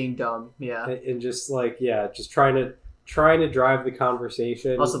accounts being dumb. Yeah. and just like just trying to drive the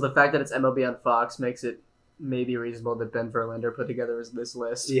conversation. Also, the fact that it's MLB on Fox makes it maybe reasonable that Ben Verlander put together this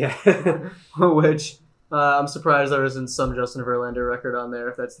list. Yeah. Which I'm surprised there isn't some Justin Verlander record on there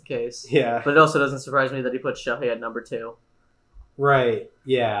if that's the case. Yeah. But it also doesn't surprise me that he put Shohei at number 2. Right.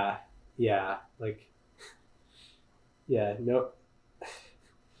 Yeah. Yeah. Like. Yeah. No.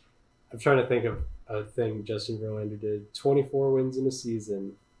 I'm trying to think of a thing Justin Verlander did. 24 wins in a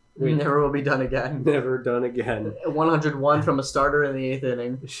season. Wait, Never will be done again. never done again. 101 from a starter in the 8th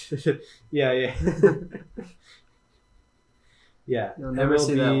inning. Yeah. Yeah. Yeah. You'll never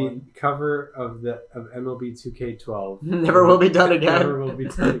see that MLB one. cover of MLB 2K12. Never will be done again. Never will be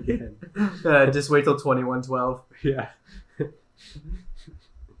done again. Just wait till 21-12. Yeah. It's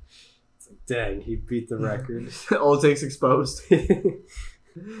like, dang, he beat the record. Old takes exposed.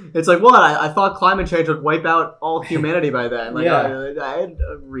 It's like, what? I thought climate change would wipe out all humanity by then. Like, Yeah. I had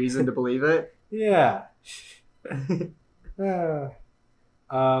a reason to believe it. Yeah. All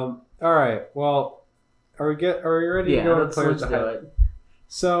right. Well, are we ready to go to let's players do ahead? it.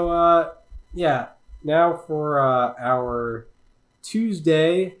 So, now for our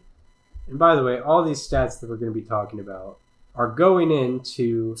Tuesday. And by the way, all these stats that we're going to be talking about are going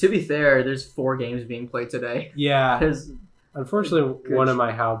into. To be fair, there's 4 games being played today. Yeah. There's, Unfortunately, Good. one of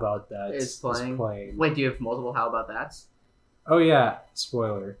my How About That Is playing. Wait, do you have multiple How About That's? Oh, yeah.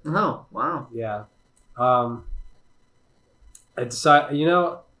 Spoiler. Oh, wow. Yeah. I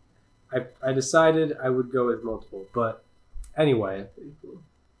decided I would go with multiple, but anyway,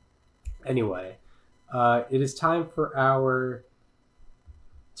 it is time for our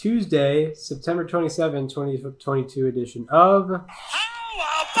Tuesday, September 27, 2022 edition of How About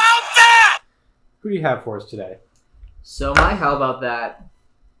That? Who do you have for us today? So my How About That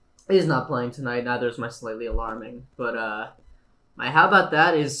is not playing tonight. Neither is my Slightly Alarming. But my How About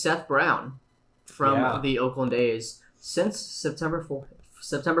That is Seth Brown from the Oakland A's. Since September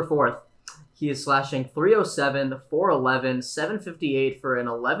 4th, he is slashing 307, 411, 758 for an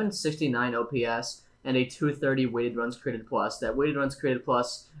 1169 OPS and a 230 weighted runs created plus. That weighted runs created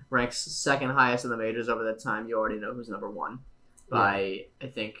plus ranks second highest in the majors over that time. You already know who's number 1 by, I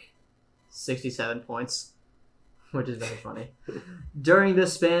think, 67 points. Which is very funny. During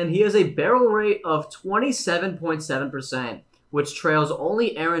this span, he has a barrel rate of 27.7%, which trails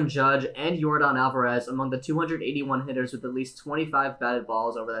only Aaron Judge and Yordan Alvarez among the 281 hitters with at least 25 batted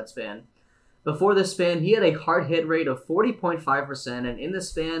balls over that span. Before this span, he had a hard hit rate of 40.5%, and in this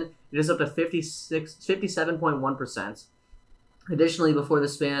span, It is up to 57.1%. Additionally, before the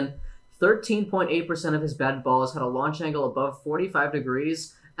span, 13.8% of his batted balls had a launch angle above 45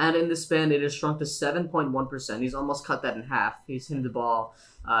 degrees, and in the span, it has shrunk to 7.1%. He's almost cut that in half. He's hitting the ball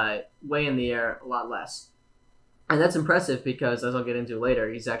way in the air a lot less. And that's impressive because, as I'll get into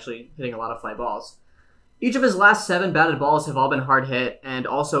later, he's actually hitting a lot of fly balls. Each of his last 7 batted balls have all been hard hit, and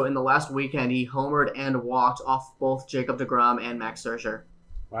also in the last weekend, he homered and walked off both Jacob deGrom and Max Scherzer.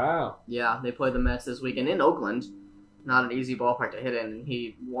 Wow. Yeah, they played the Mets this weekend in Oakland. Not an easy ballpark to hit in. And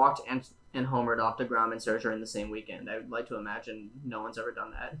he walked and homered off deGrom and Scherzer in the same weekend. I would like to imagine no one's ever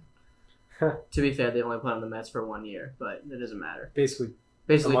done that. To be fair, they only played on the Mets for 1 year, but it doesn't matter. Basically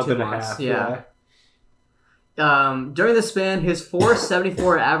a 2 month months. Half, yeah. During the span, his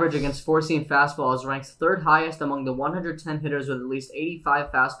 .474 average against four-seam fastballs ranks 3rd highest among the 110 hitters with at least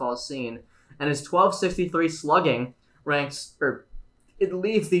 85 fastballs seen, and his .1263 slugging it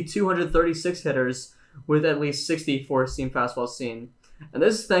leads the 236 hitters with at least 60 four-seam fastballs seen. And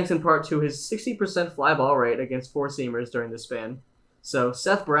this is thanks in part to his 60% fly ball rate against four-seamers during the span. So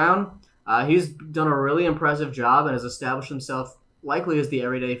Seth Brown, he's done a really impressive job and has established himself likely as the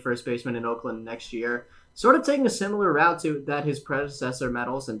everyday first baseman in Oakland next year, sort of taking a similar route to that his predecessor Matt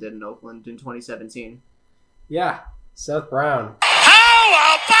Olson did in Oakland in 2017. Yeah, Seth Brown. How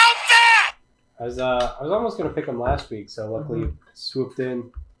about that? I was almost going to pick him last week, so luckily swooped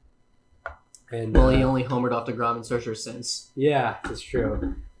in. And Well, he only homered off deGrom and Scherzer since. yeah, that's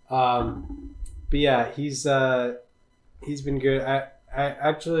true. But yeah, he's been good. I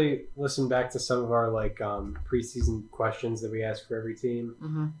actually listened back to some of our preseason questions that we asked for every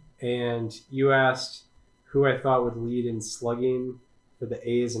team, and you asked who I thought would lead in slugging for the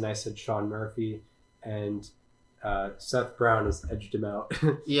A's, and I said Sean Murphy, and Seth Brown has edged him out.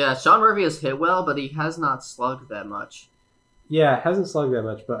 Yeah, Sean Murphy has hit well, but he has not slugged that much. Yeah, hasn't slugged that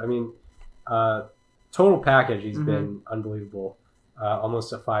much, but I mean, total package, he's been unbelievable.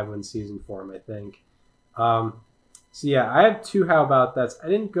 Almost a 5-win season for him, I think. So yeah, I have 2 how about that's. I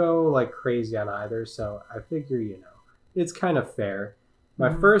didn't go like crazy on either, so I figure, it's kind of fair.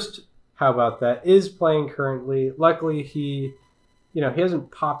 My first how about that is playing currently. Luckily, he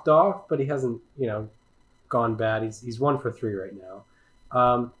hasn't popped off, but he hasn't, gone bad. He's 1 for 3 right now.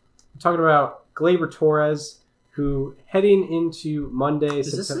 I'm talking about Gleyber Torres, who heading into Monday.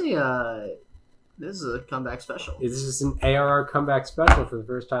 Is this is a comeback special? This is an ARR comeback special for the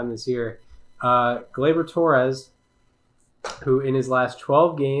first time this year. Gleyber Torres, who in his last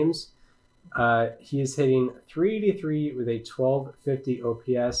 12 games, he is hitting .383 with a 1250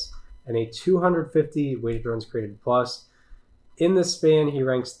 OPS and a 250 weighted runs created plus. In this span, he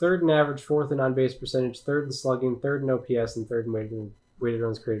ranks 3rd in average, 4th in on-base percentage, 3rd in slugging, 3rd in OPS, and 3rd in weighted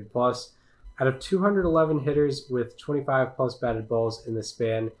runs created plus. Out of 211 hitters with 25 plus batted balls in the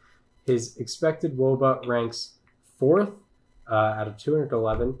span, his expected WOBA ranks 4th out of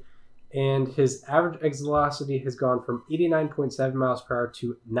 211, and his average exit velocity has gone from 89.7 miles per hour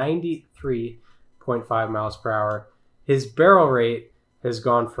to 93.5 miles per hour. His barrel rate has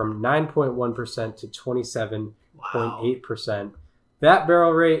gone from 9.1% to 27.8%. That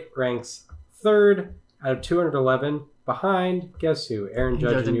barrel rate ranks 3rd out of 211, behind, guess who? Aaron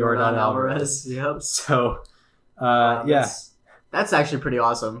Judge and Yordan Alvarez. Yep. So, Wow, yeah. That's actually pretty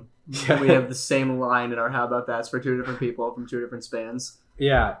awesome. Yeah. We have the same line in our How About That's for 2 different people from 2 different spans.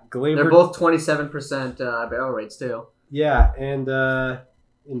 Yeah, Gleyber. They're both 27% barrel rates, too. Yeah, and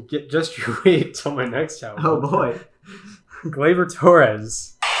get just you wait till my next show. Oh, boy. Gleyber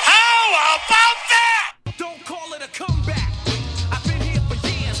Torres. How about that? Don't call it a comeback. I've been here for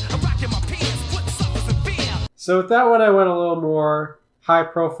years. I'm rocking my pants, putting suckers in fear. So with that one, I went a little more high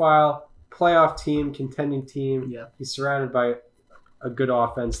profile, playoff team, contending team. Yeah. He's surrounded by a good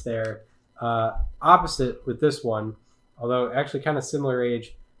offense there. Opposite with this one, although actually kind of similar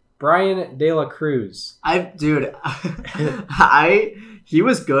age, Brian De La Cruz. He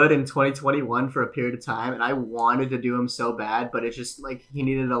was good in 2021 for a period of time, and I wanted to do him so bad, but it's just like he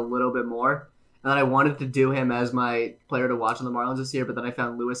needed a little bit more. And then I wanted to do him as my player to watch on the Marlins this year, but then I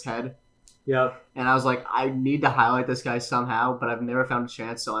found Lewis Head, Yep. and I was like, I need to highlight this guy somehow, but I've never found a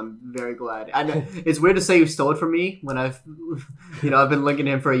chance, so I'm very glad. I know it's weird to say you stole it from me when I've been linking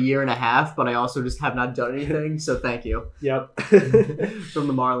him for a year and a half, but I also just have not done anything, so thank you. Yep. From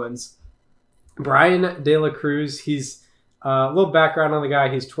the Marlins. Brian De La Cruz, he's a little background on the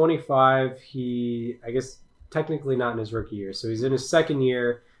guy. He's 25. He, I guess, technically not in his rookie year, so he's in his second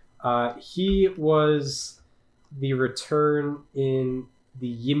year. He was the return in the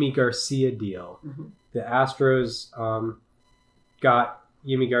Yimi Garcia deal. Mm-hmm. The Astros got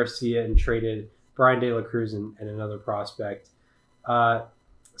Yimi Garcia and traded Brian De La Cruz and another prospect.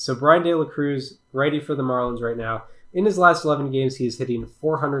 So Brian De La Cruz, righty for the Marlins right now. In his last 11 games, he is hitting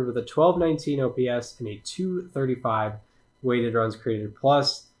 .400 with a 1219 OPS and a .235 weighted runs created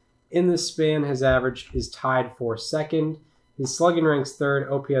plus. In this span, his average is tied for second. His slugging ranks third,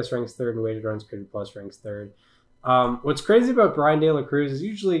 OPS ranks third, and weighted runs created plus ranks third. What's crazy about Brian De La Cruz is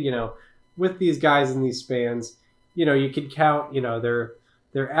usually, with these guys in these spans, you could count,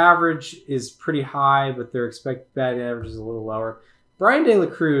 their average is pretty high, but their expected batting average is a little lower. Brian De La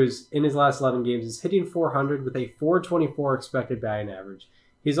Cruz, in his last 11 games, is hitting .400 with a .424 expected batting average.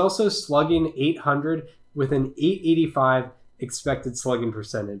 He's also slugging .800 with an .885 expected slugging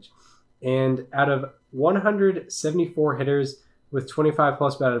percentage. And out of 174 hitters with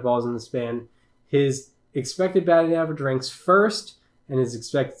 25-plus batted balls in the span, his expected batting average ranks first, and his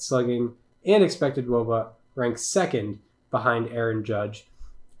expected slugging and expected WOBA ranks second behind Aaron Judge.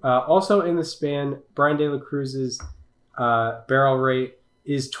 Also in the span, Brian De La Cruz's barrel rate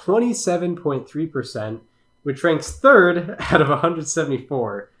is 27.3%, which ranks third out of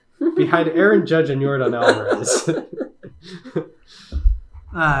 174, behind Aaron Judge and Yordan Alvarez.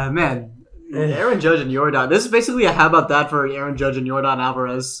 Man, Aaron Judge and Yordan. This is basically a how about that for Aaron Judge and Yordan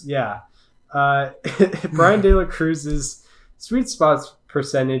Alvarez. Yeah. Brian De La Cruz's sweet spots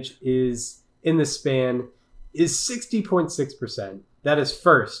percentage is in the span is 60.6%. That is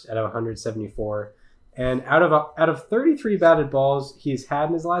first out of 174. And out of 33 batted balls he's had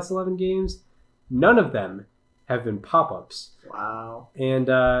in his last 11 games, none of them have been pop-ups. Wow. And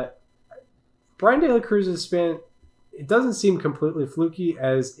Brian De La Cruz's span, it doesn't seem completely fluky,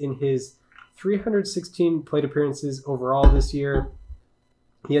 as in his 316 plate appearances overall this year,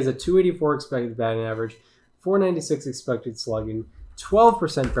 he has a .284 expected batting average, .496 expected slugging,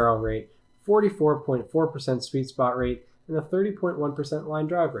 12% barrel rate, 44.4% sweet spot rate, and a 30.1% line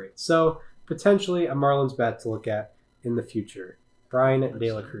drive rate. So potentially a Marlins bat to look at in the future. Brian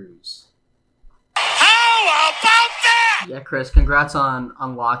De La Cruz. How about that? Yeah, Chris, congrats on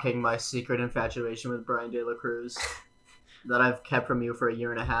unlocking my secret infatuation with Brian De La Cruz that I've kept from you for a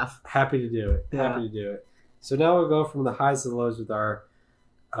year and a half. Happy to do it. Yeah. Happy to do it. So now we'll go from the highs to the lows with our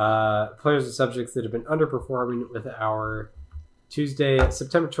players and subjects that have been underperforming with our Tuesday,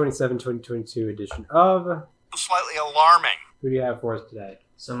 September 27, 2022 edition of Slightly alarming. Who Do You Have For Us Today?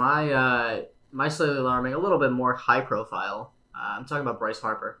 So my slightly alarming, a little bit more high profile. I'm talking about Bryce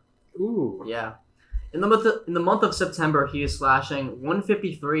Harper. Ooh. Yeah. In the month of September, he is slashing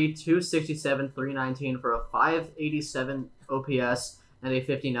 153, 267, 319 for a 587 OPS and a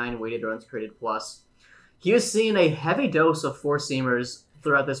 59 weighted runs created plus. He has seen a heavy dose of four-seamers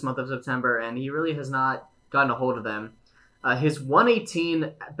throughout this month of September, and he really has not gotten a hold of them. His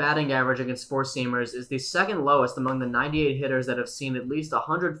 118 batting average against four-seamers is the second lowest among the 98 hitters that have seen at least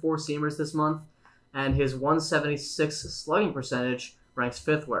 100 four-seamers this month, and his 176 slugging percentage ranks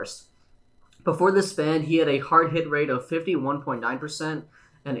fifth worst. Before this span, he had a hard hit rate of 51.9%,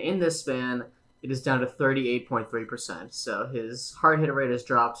 and in this span, it is down to 38.3%. So his hard hit rate has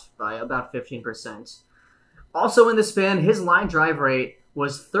dropped by about 15%. Also in this span, his line drive rate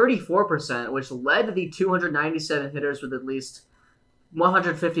was 34%, which led the 297 hitters with at least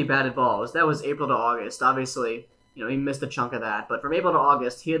 150 batted balls. That was April to August. Obviously, he missed a chunk of that, but from April to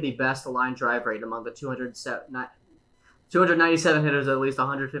August, he had the best line drive rate among the 297 hitters with at least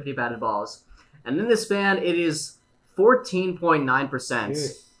 150 batted balls. And in this span, it is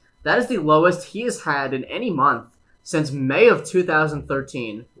 14.9%. That is the lowest he has had in any month since May of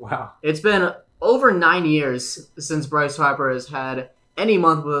 2013. Wow. It's been over 9 years since Bryce Harper has had any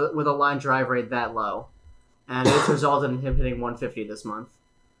month with a line drive rate that low. And it's resulted in him hitting 150 this month.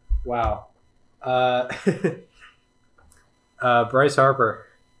 Wow. Bryce Harper.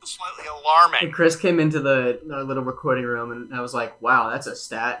 Slightly alarming. And Chris came into our little recording room, and I was like, wow, that's a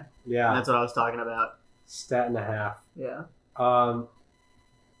stat. Yeah. And that's what I was talking about. Stat and a half. Yeah.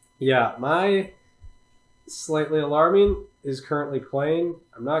 Yeah, my slightly alarming is currently playing.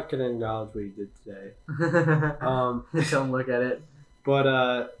 I'm not going to acknowledge what he did today. Don't look at it. But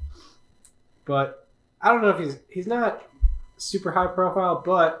I don't know if he's not super high profile,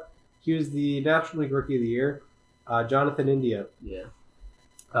 but he was the National League Rookie of the Year, Jonathan India. Yeah.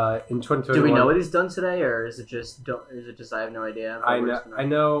 In 2021. Do we know what he's done today, or is it just I have no idea? I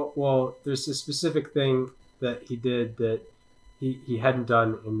know. Well, there's a specific thing that he did that he hadn't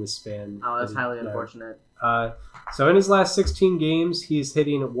done in this span. Oh, that's highly unfortunate. So in his last 16 games, he's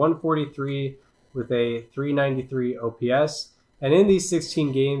hitting 143 with a 393 OPS. And in these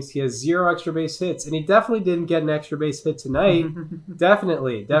 16 games, he has 0 extra base hits. And he definitely didn't get an extra base hit tonight.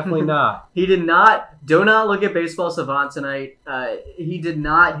 Definitely not. He did not. Do not look at Baseball Savant tonight. He did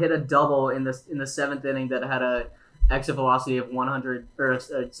not hit a double in the 7th inning that had exit velocity of 100,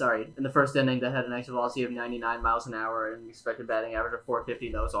 in the first inning that had an exit velocity of 99 miles an hour and expected batting average of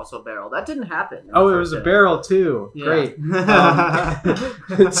 450. That was also a barrel. That didn't happen. in the Oh, it first was a inning. barrel too. Yeah.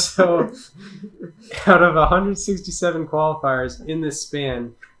 Great. So, out of 167 qualifiers in this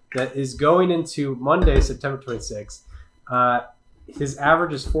span that is going into Monday, September 26th, his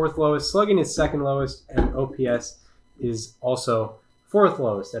average is fourth lowest, slugging is second lowest, and OPS is also fourth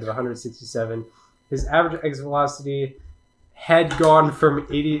lowest out of 167. His average exit velocity had gone from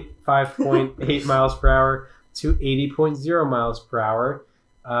 85.8 miles per hour to 80.0 miles per hour.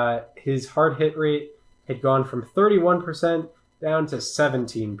 His hard hit rate had gone from 31% down to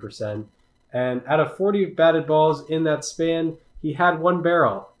 17%. And out of 40 batted balls in that span, he had one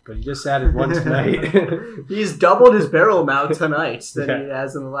barrel, but he just added one tonight. He's doubled his barrel amount tonight than Yeah. he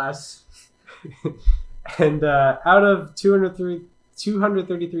has in the last. And out of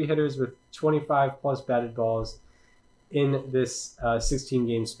 233 hitters with 25 plus batted balls in this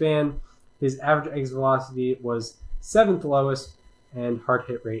 16-game span, his average exit velocity was 7th lowest and hard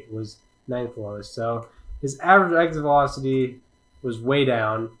hit rate was 9th lowest. So his average exit velocity was way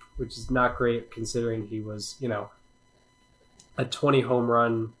down, which is not great considering he was, a 20 home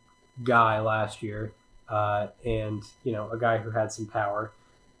run guy last year, and a guy who had some power.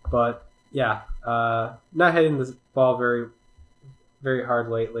 But yeah, not hitting the ball very, very hard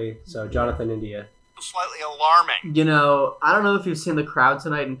lately. So Jonathan India. Slightly alarming. I don't know if you've seen the crowd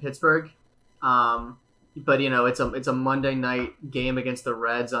tonight in Pittsburgh, but it's a Monday night game against the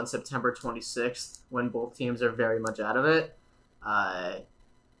Reds on September 26th when both teams are very much out of it.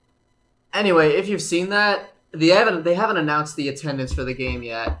 Anyway, if you've seen that, they haven't announced the attendance for the game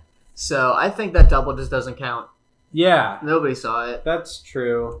yet, so I think that double just doesn't count. Yeah, Nobody saw it. that's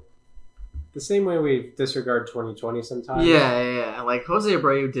true. The same way we disregard 2020 sometimes. Yeah. Like Jose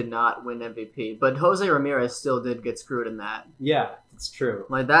Abreu did not win MVP, but Jose Ramirez still did get screwed in that. Yeah, it's true.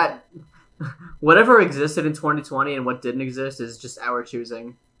 Like that, whatever existed in 2020 and what didn't exist is just our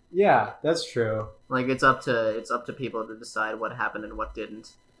choosing. Yeah, that's true. Like it's up to people to decide what happened and what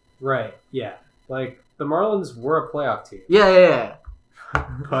didn't. Right, yeah. Like, the Marlins were a playoff team. Yeah.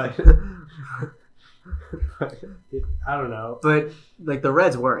 But, I don't know. But like the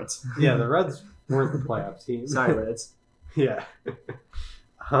Reds weren't. Yeah, the Reds weren't the playoff team. Sorry, Reds. Yeah.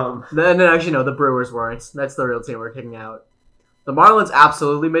 The Brewers weren't. That's the real team we're kicking out. The Marlins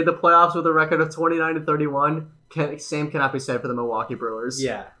absolutely made the playoffs with a record of 29-31. Same cannot be said for the Milwaukee Brewers.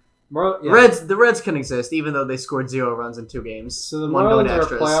 Yeah. The Reds can exist even though they scored 0 runs in 2 games. So the One going Marlins are a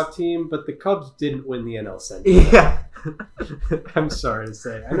Astros. playoff team, but the Cubs didn't win the NL Central. Yeah. I'm sorry to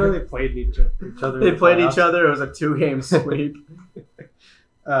say. I know they played each other. They played each other. It was a 2-game sweep.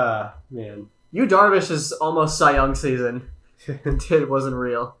 Man. Yu Darvish's almost Cy Young season. It wasn't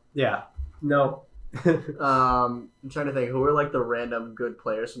real. Yeah. No. I'm trying to think who were like the random good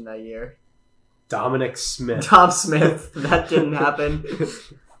players from that year. Dominic Smith. Tom Smith. That didn't happen.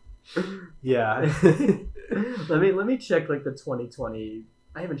 Yeah. let me check like the 2020.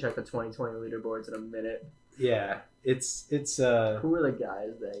 I haven't checked the 2020 leaderboards in a minute. Yeah. It's Who were the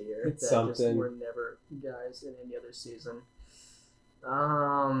guys that year? It's that something. just were never guys in any other season.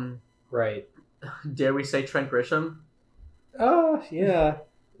 right. Dare we say Trent Grisham? Oh, yeah.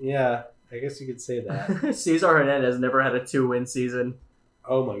 Yeah. I guess you could say that. Cesar Hernandez never had a 2-win season.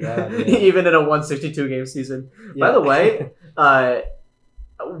 Oh my god. Yeah. Even in a 162 game season. By Yeah. the way,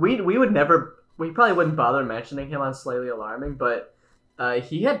 we probably wouldn't bother mentioning him on Slightly Alarming, but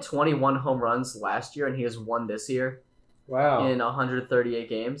he had 21 home runs last year and he has 1 this year Wow. in 138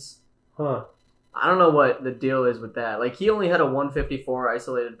 games. Huh. I don't know what the deal is with that. Like, he only had a 154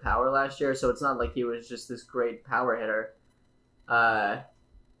 isolated power last year, so it's not like he was just this great power hitter.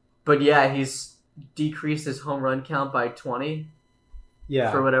 But yeah, he's decreased his home run count by 20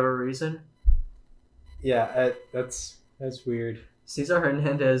 Yeah. for whatever reason. Yeah. That's weird. Cesar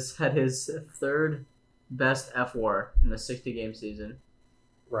Hernandez had his 3rd best F-WAR in a 60-game season.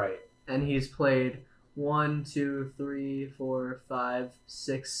 Right. And he's played 1, 2, 3, 4, 5,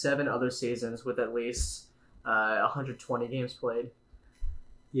 6, 7 other seasons with at least 120 games played.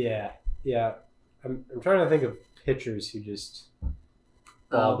 Yeah. Yeah. I'm trying to think of pitchers who just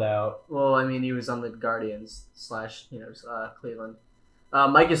balled out. Well, I mean, he was on the Guardians / Cleveland.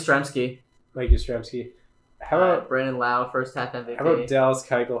 Mike Yastrzemski. Mike Yastrzemski. How about Brandon Lau, first half MVP? How about Dallas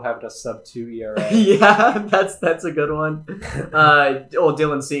Keuchel having a sub-2 ERA? Yeah, that's a good one.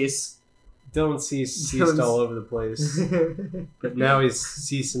 Dylan Cease. Dylan ceased all over the place, but now he's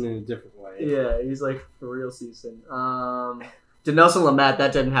ceasing in a different way. Yeah, he's like for real season. Did Nelson Lamet?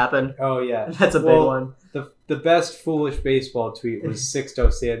 That didn't happen. Oh yeah, That's a big one. The the best foolish baseball tweet was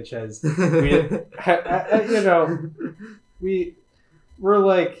Sixto Sanchez. We're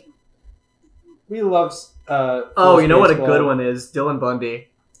like, we love. Oh, you know what a baseball. good one is? Dylan Bundy.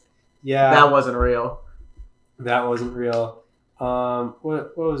 Yeah, That wasn't real. that wasn't real.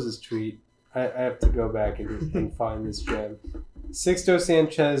 What was his tweet? I have to go back and find this gem. Sixto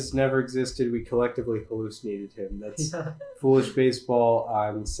Sanchez never existed. We collectively hallucinated him. That's foolish baseball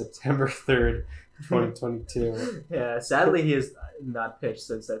on September 3rd, 2022. Yeah, sadly he has not pitched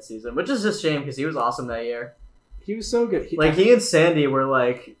since that season, which is a shame because he was awesome that year. He was so good. He and Sandy were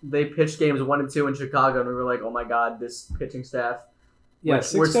like, they pitched games 1 and 2 in Chicago, and we were like, oh my god, this pitching staff. yeah,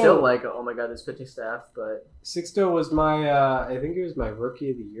 Which we're still like, oh my god, this pitching staff. But Sixto was my, I think he was my rookie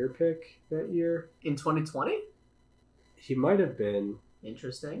of the year pick that year. in 2020, He might have been,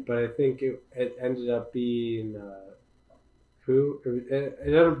 interesting. but I think it ended up being It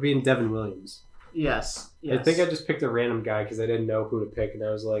ended up being Devin Williams. Yes. I think I just picked a random guy because I didn't know who to pick, and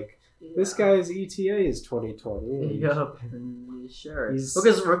I was like, this guy's ETA is 2020. Yup. Sure. He's-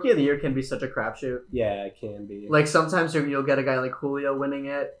 Because rookie of the year can be such a crapshoot. Yeah, it can be. Like sometimes you'll get a guy like Julio winning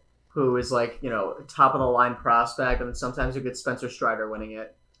it, who is like top of the line prospect, and then sometimes you get Spencer Strider winning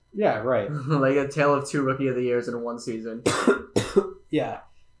it. Yeah, right. Like a tale of 2 rookie of the years in one season. Yeah,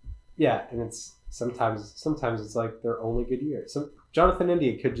 and it's sometimes it's like their only good year. So Jonathan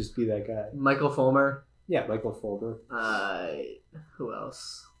India could just be that guy. Michael Fulmer. Yeah, Michael Fulmer. Who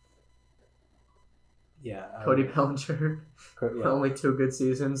else? Yeah, Cody Bellinger. yeah, Only 2 good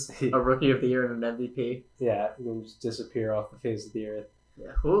seasons. A rookie of the year and an MVP. yeah, and then just disappear off the face of the earth.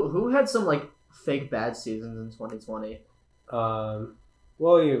 Yeah. Who had some like fake bad seasons in 2020?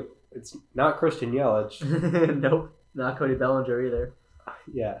 Well, it's not Christian Yelich. Nope. Not Cody Bellinger either.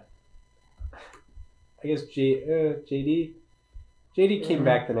 Yeah, I guess JD came Yeah.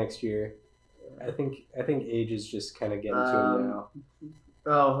 back the next year. I think age is just kind of getting to him now.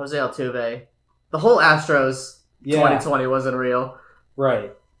 Oh, Jose Altuve. The whole Astros Yeah, 2020 wasn't real.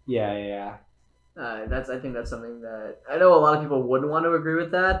 right. Yeah. I think that's something that I know a lot of people wouldn't want to agree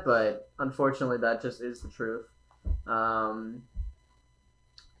with that, but unfortunately that just is the truth.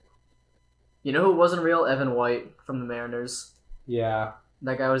 You know who wasn't real? Evan White from the Mariners. Yeah.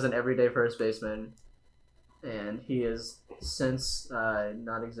 That guy was an everyday first baseman, and he has since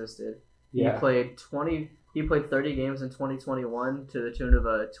not existed. Yeah. He played 30 games in 2021 to the tune of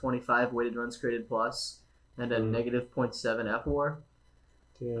a 25 weighted runs created plus and a negative .7 FWAR.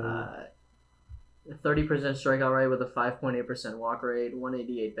 Damn. 30% strikeout rate with a 5.8% walk rate,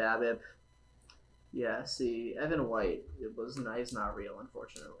 188 BABIP. Yeah, see, Evan White, he's not real,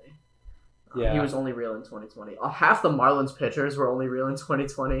 unfortunately. Yeah. He was only real in 2020. Half the Marlins pitchers were only real in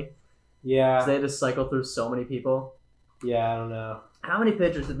 2020. Yeah. 'Cause they had to cycle through so many people. Yeah, I don't know. How many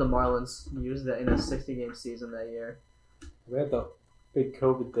pitchers did the Marlins use in a 60-game season that year? We had the big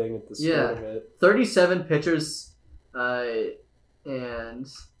COVID thing at the start of it. 37 pitchers and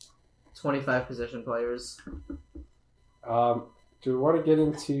 25 position players. Do we want to get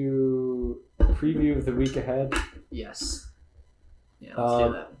into a preview of the week ahead? Yes. Yeah, let's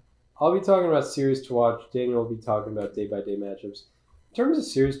do that. I'll be talking about series to watch. Daniel will be talking about day-by-day matchups. In terms of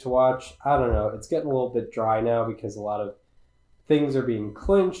series to watch, I don't know. It's getting a little bit dry now because a lot of things are being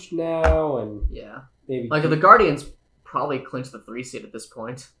clinched now, and Yeah. maybe Like, the Guardians probably clinched the 3 seed at this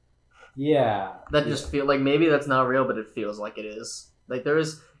point. yeah, That just feel like maybe that's not real, but it feels like it is. Like,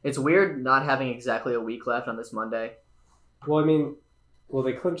 it's weird not having exactly a week left on this Monday. Well, I mean,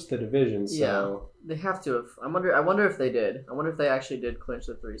 they clinched the division, so They have to have. I wonder if they did. I wonder if they actually did clinch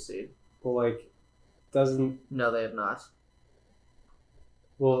the 3 seed. doesn't. No, they have not.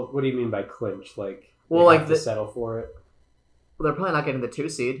 Well, what do you mean by clinch? Like, Well, they like have to settle for it. Well, they're probably not getting the 2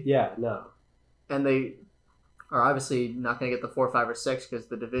 seed. Yeah, no. And they are obviously not going to get the 4, 5, or 6 because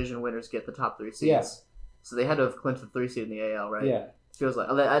the division winners get the top 3 seeds. Yeah. So they had to have clinched the 3 seed in the AL, right? Yeah, Feels like.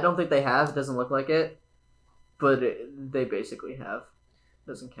 I don't think they have. It doesn't look like it. But they basically have.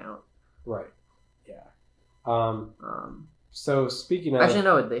 Doesn't count. right. Yeah. So speaking of, Actually,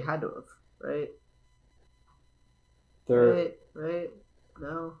 no, they had to have, right? they're Right?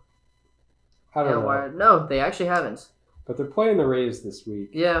 No. I don't know, No, they actually haven't. but they're playing the Rays this week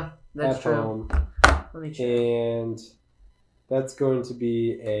Yeah, that's at true. home, Let me check. and that's going to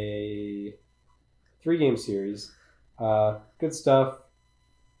be a 3-game series. Good stuff.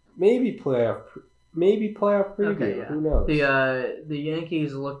 Maybe playoff preview. Okay, yeah. Who knows? The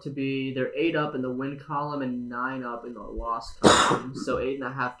Yankees look to be they're 8 up in the win column and 9 up in the loss column, so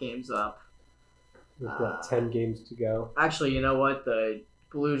 8.5 games up. We've got 10 games to go. Actually, you know what? The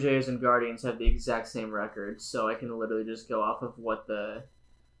Blue Jays and Guardians have the exact same record, so I can literally just go off of what the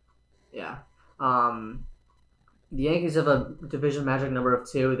The Yankees have a division magic number of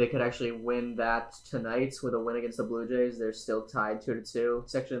 2. They could actually win that tonight with a win against the Blue Jays. They're still tied 2-2.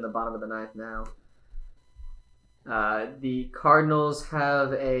 It's actually in the bottom of the 9th now. The Cardinals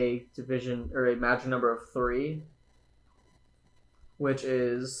have a division or a magic number of 3, which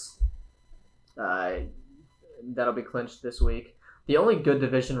is that'll be clinched this week. The only good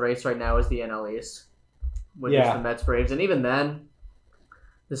division race right now is the NL East, which is the Mets Braves, and even then,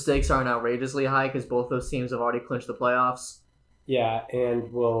 the stakes aren't outrageously high because both those teams have already clinched the playoffs. Yeah,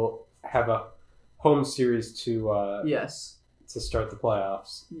 and we'll have a home series to Yes. to start the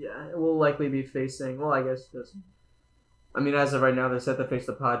playoffs. Yeah, it will likely be facing. Well, I guess this. I mean, as of right now, they're set to face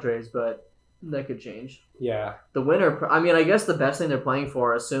the Padres, but that could change. Yeah, The winner. I mean, I guess the best thing they're playing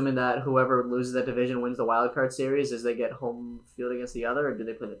for, assuming that whoever loses that division wins the wild card series, is they get home field against the other, or do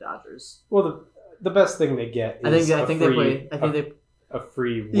they play the Dodgers? well, the best thing they get is I think they play. I think they. a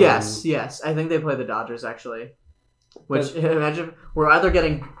free win. Yes. I think they play the Dodgers actually. Which imagine we're either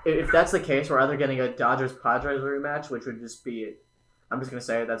getting, if that's the case, we're either getting a Dodgers Padres rematch, which would just be, I'm just gonna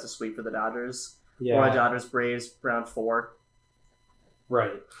say that's a sweep for the Dodgers, or a Dodgers Braves round 4.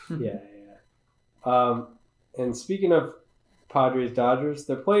 Right. Yeah. And speaking of Padres Dodgers,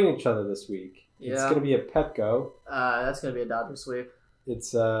 they're playing each other this week. It's Yeah. going to be at Petco. That's gonna be a Dodgers sweep.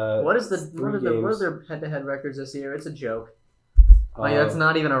 It's What are games. their head-to-head records this year? It's a joke. Uh, Like that's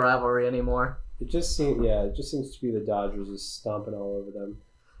not even a rivalry anymore. It just seems to be the Dodgers is stomping all over them.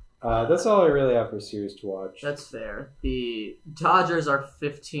 That's all I really have for series to watch. That's fair. The Dodgers are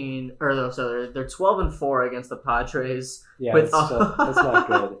 15, or no, so they're 12-4 against the Padres. Yeah, with that's not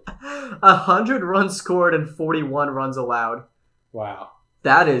good. 100 runs scored and 41 runs allowed. Wow.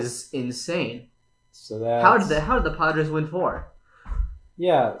 That is insane. So that How did the Padres win 4?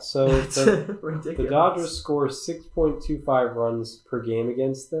 Yeah, so That's the ridiculous. Dodgers score 6.25 runs per game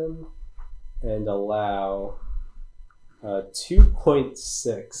against them and allow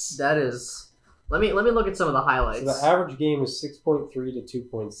 2.6. That is. Let me look at some of the So highlights. the average game is 6.3 to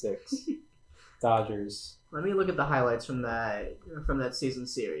 2.6. Dodgers. Let me look at the highlights from that season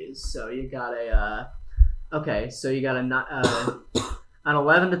series. So you got an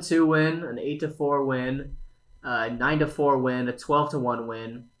 11-2 win, an 8-4 win, a 9-4 win, a 12-1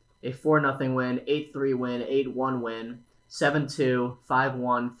 win, a 4-0 win, 8-3 win, 8-1 win, 7-2,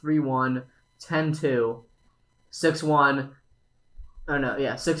 5-1, 3-1, 10-2, 6-1. Oh no,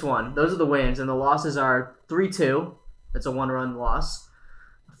 yeah, 6-1. Those are the wins, and the losses are 3-2. That's a 1-run loss.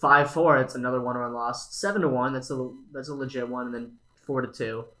 5-4. That's another 1-run loss. 7-1. That's a legit one, and then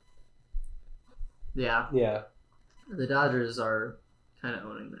 4-2. Yeah, Yeah. the Dodgers are kind of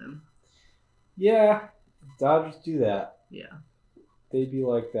owning them. Yeah. Dodgers do that. Yeah, They be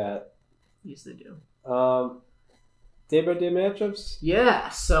like that. yes they do. Day-by-day matchups? Yeah,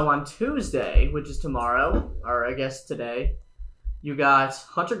 so on Tuesday, which is tomorrow, or I guess today, you got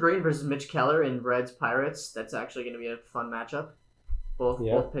Hunter Green versus Mitch Keller in Reds Pirates. That's actually going to be a fun matchup.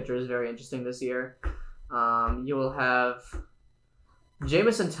 Both pitchers very interesting this year. You will have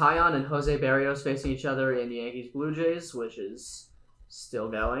Jameson Taillon and Jose Barrios facing each other in the Yankees Blue Jays, which is still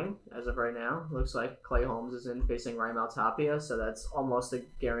going as of right now. Looks like Clay Holmes is in facing Raimel Tapia, so that's almost a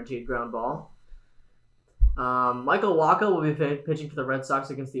guaranteed ground ball. Michael Wacha will be pitching for the Red Sox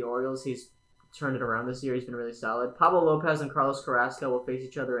against the Orioles. He's turned it around this year. He's been really solid. Pablo Lopez and Carlos Carrasco will face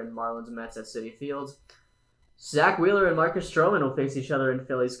each other in Marlins Mets at Citi Field. Zach Wheeler and Marcus Stroman will face each other in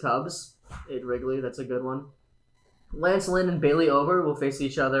Phillies Cubs at Wrigley. That's a good one. Lance Lynn and Bailey Ober will face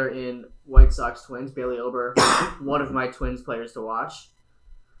each other in White Sox Twins. Bailey Ober, one of my Twins players to watch.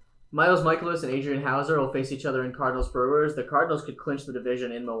 Miles Michaelis and Adrian Hauser will face each other in Cardinals Brewers. The Cardinals could clinch the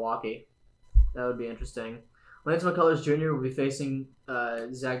division in Milwaukee. That would be interesting. Lance McCullers Jr. will be facing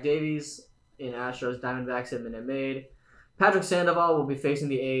Zach Davies in Astros Diamondbacks at Minute Maid. Patrick Sandoval will be facing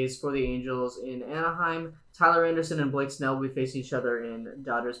the A's for the Angels in Anaheim. Tyler Anderson and Blake Snell will be facing each other in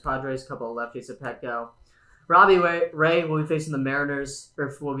Dodgers Padres. A couple of lefties at Petco. Robbie Ray will be facing the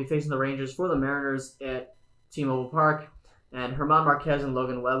Rangers for the Mariners at T-Mobile Park. And Herman Marquez and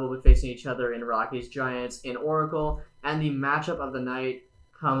Logan Webb will be facing each other in Rockies Giants in Oracle. And the matchup of the night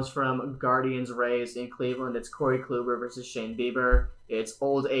comes from Guardians Rays in Cleveland. It's Corey Kluber versus Shane Bieber. It's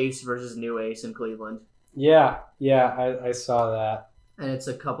old ace versus new ace in Cleveland. Yeah, I saw that. And it's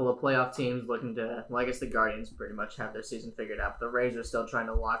a couple of playoff teams looking to, well, I guess the Guardians pretty much have their season figured out. But the Rays are still trying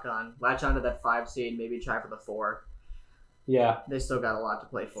to latch onto that 5 seed, maybe try for the 4. Yeah, They still got a lot to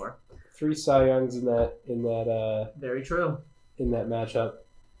play for. 3 Cy Youngs in that Very true. matchup.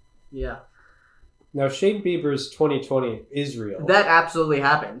 Yeah. Now, Shane Bieber's 2020 is real. That absolutely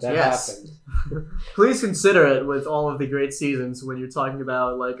happened. That yes. happened. Please consider it with all of the great seasons when you're talking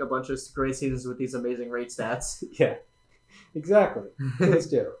about like a bunch of great seasons with these amazing rate stats. Yeah, exactly. Please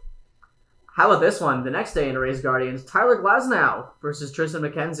do. How about this one? The next day in Rays Guardians, Tyler Glasnow versus Tristan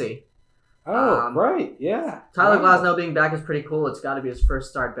McKenzie. Oh, right. Yeah. Tyler Wow. Glasnow being back is pretty cool. It's got to be his first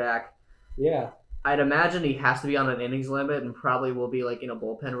start back. Yeah. I'd imagine he has to be on an innings limit and probably will be like in a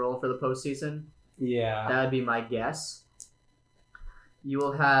bullpen role for the postseason. Yeah. That would be my guess. You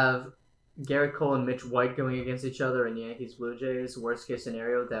will have Garrett Cole and Mitch White going against each other in Yankees Blue Jays. Worst case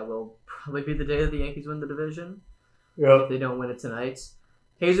scenario, that will probably be the day that the Yankees win the division. Yep. If they don't win it tonight.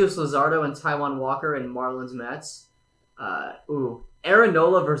 Jesus Luzardo and Taijuan Walker in Marlins Mets. Aaron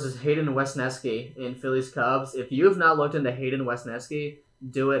Nola versus Hayden Wesneski in Phillies Cubs. If you have not looked into Hayden Wesneski,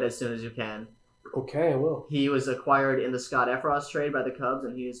 do it as soon as you can. Okay, I will. He was acquired in the Scott Efros trade by the Cubs,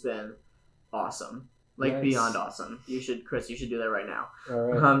 and he has been awesome. Like, Nice. beyond awesome. Chris, you should do that right now. All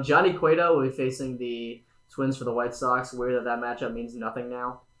right. Johnny Cueto will be facing the Twins for the White Sox. Weird that matchup means nothing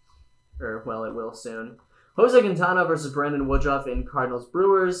now. Or, well, it will soon. Jose Quintana versus Brandon Woodruff in Cardinals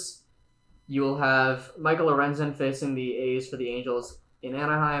Brewers. You will have Michael Lorenzen facing the A's for the Angels in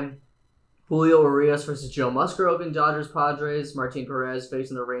Anaheim. Julio Urias versus Joe Musgrove in Dodgers Padres. Martin Perez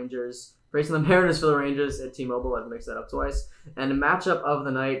facing the Mariners for the Rangers at T-Mobile. I've mixed that up twice. And the matchup of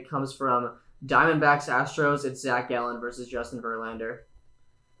the night comes from Diamondbacks Astros. It's Zach Gallen versus Justin Verlander.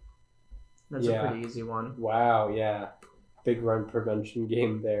 That's a pretty easy one. Wow, yeah. Big run prevention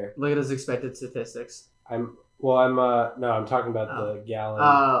game there. Look at his expected statistics. I'm talking about the Gallon.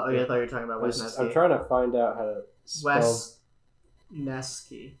 Oh, yeah, I thought you were talking about Wesneski. I'm trying to find out how to spell.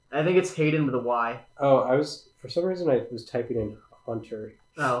 Wesneski. I think it's Hayden with a Y. Oh, for some reason I was typing in Hunter.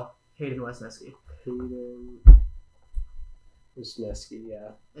 Oh, Hayden Wesneski. Hayden Wesneski,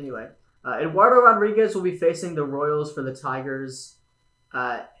 yeah. Anyway, Eduardo Rodriguez will be facing the Royals for the Tigers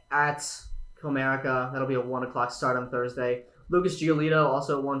at Comerica. That'll be a 1 o'clock start on Thursday. Lucas Giolito,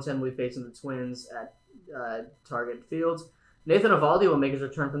 also at 1:10, will be facing the Twins at Target Field. Nathan Eovaldi will make his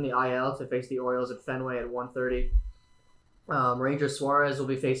return from the IL to face the Orioles at Fenway at 1:30. Ranger Suarez will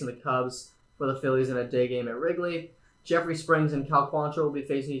be facing the Cubs for the Phillies in a day game at Wrigley. Jeffrey Springs and Cal Quantrill will be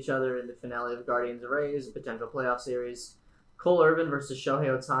facing each other in the finale of Guardians Rays, a potential playoff series. Cole Irvin versus Shohei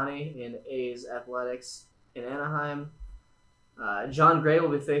Ohtani in A's Athletics in Anaheim. John Gray will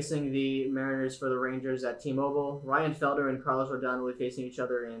be facing the Mariners for the Rangers at T-Mobile. Ryan Felder and Carlos Rodon will be facing each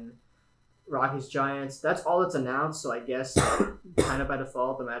other in Rockies Giants. That's all that's announced, so I guess kind of by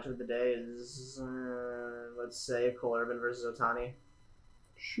default the match of the day is, let's say, Cole Irvin versus Ohtani.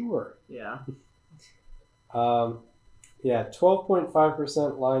 Sure. Yeah.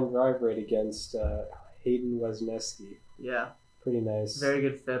 12.5% line drive rate against Hayden Wesneski. Yeah. Pretty nice. Very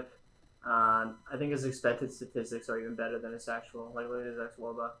good FIP. I think his expected statistics are even better than his actual. Like, look at his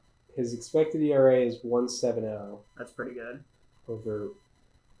ex-WOBA. His expected ERA is 1.70 That's pretty good. over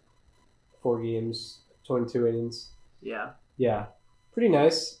 4 games, 22 innings. Yeah. Yeah. Pretty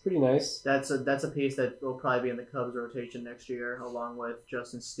nice. Pretty nice. That's a piece that will probably be in the Cubs rotation next year, along with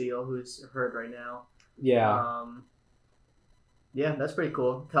Justin Steele, who's hurt right now. Yeah. Yeah, that's pretty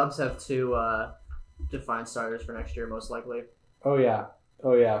cool. Cubs have 2 defined starters for next year, most likely. Oh, yeah.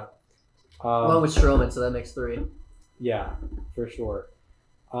 Along with Stroman, so that makes 3. Yeah, for sure.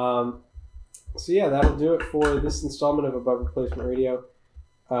 So yeah, that'll do it for this installment of Above Replacement Radio.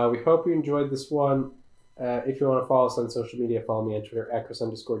 We hope you enjoyed this one. If you want to follow us on social media, follow me on Twitter at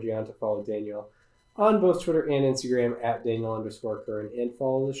Chris_Gianta. Follow Daniel on both Twitter and Instagram at Daniel_Curran. And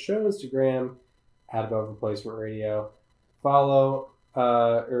follow the show Instagram at Above Replacement Radio. Subscribe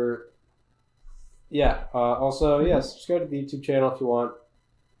to the YouTube channel if you want.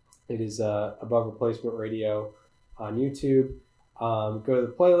 It is Above Replacement Radio on YouTube. Go to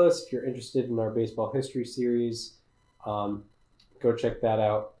the playlist if you're interested in our baseball history series. Go check that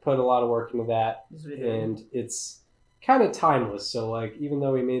out. Put a lot of work into that, and it's kind of timeless. So, like, even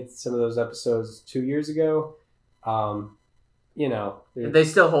though we made some of those episodes 2 years ago, They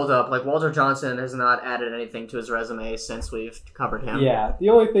still hold up. Like, Walter Johnson has not added anything to his resume since we've covered him. Yeah, the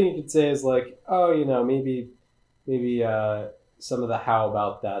only thing you could say is like, maybe some of the how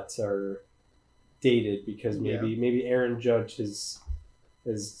about that's are dated because maybe Aaron Judge has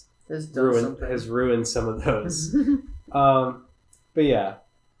ruined some of those. But yeah,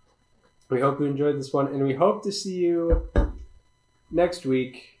 we hope you enjoyed this one, and we hope to see you next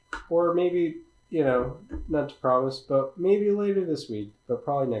week, or maybe, not to promise, but maybe later this week, but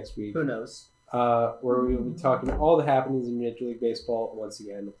probably next week. Who knows? Where we will be talking all the happenings in Major League Baseball once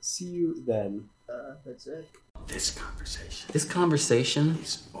again. See you then. That's it. This conversation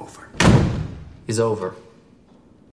is over. is over.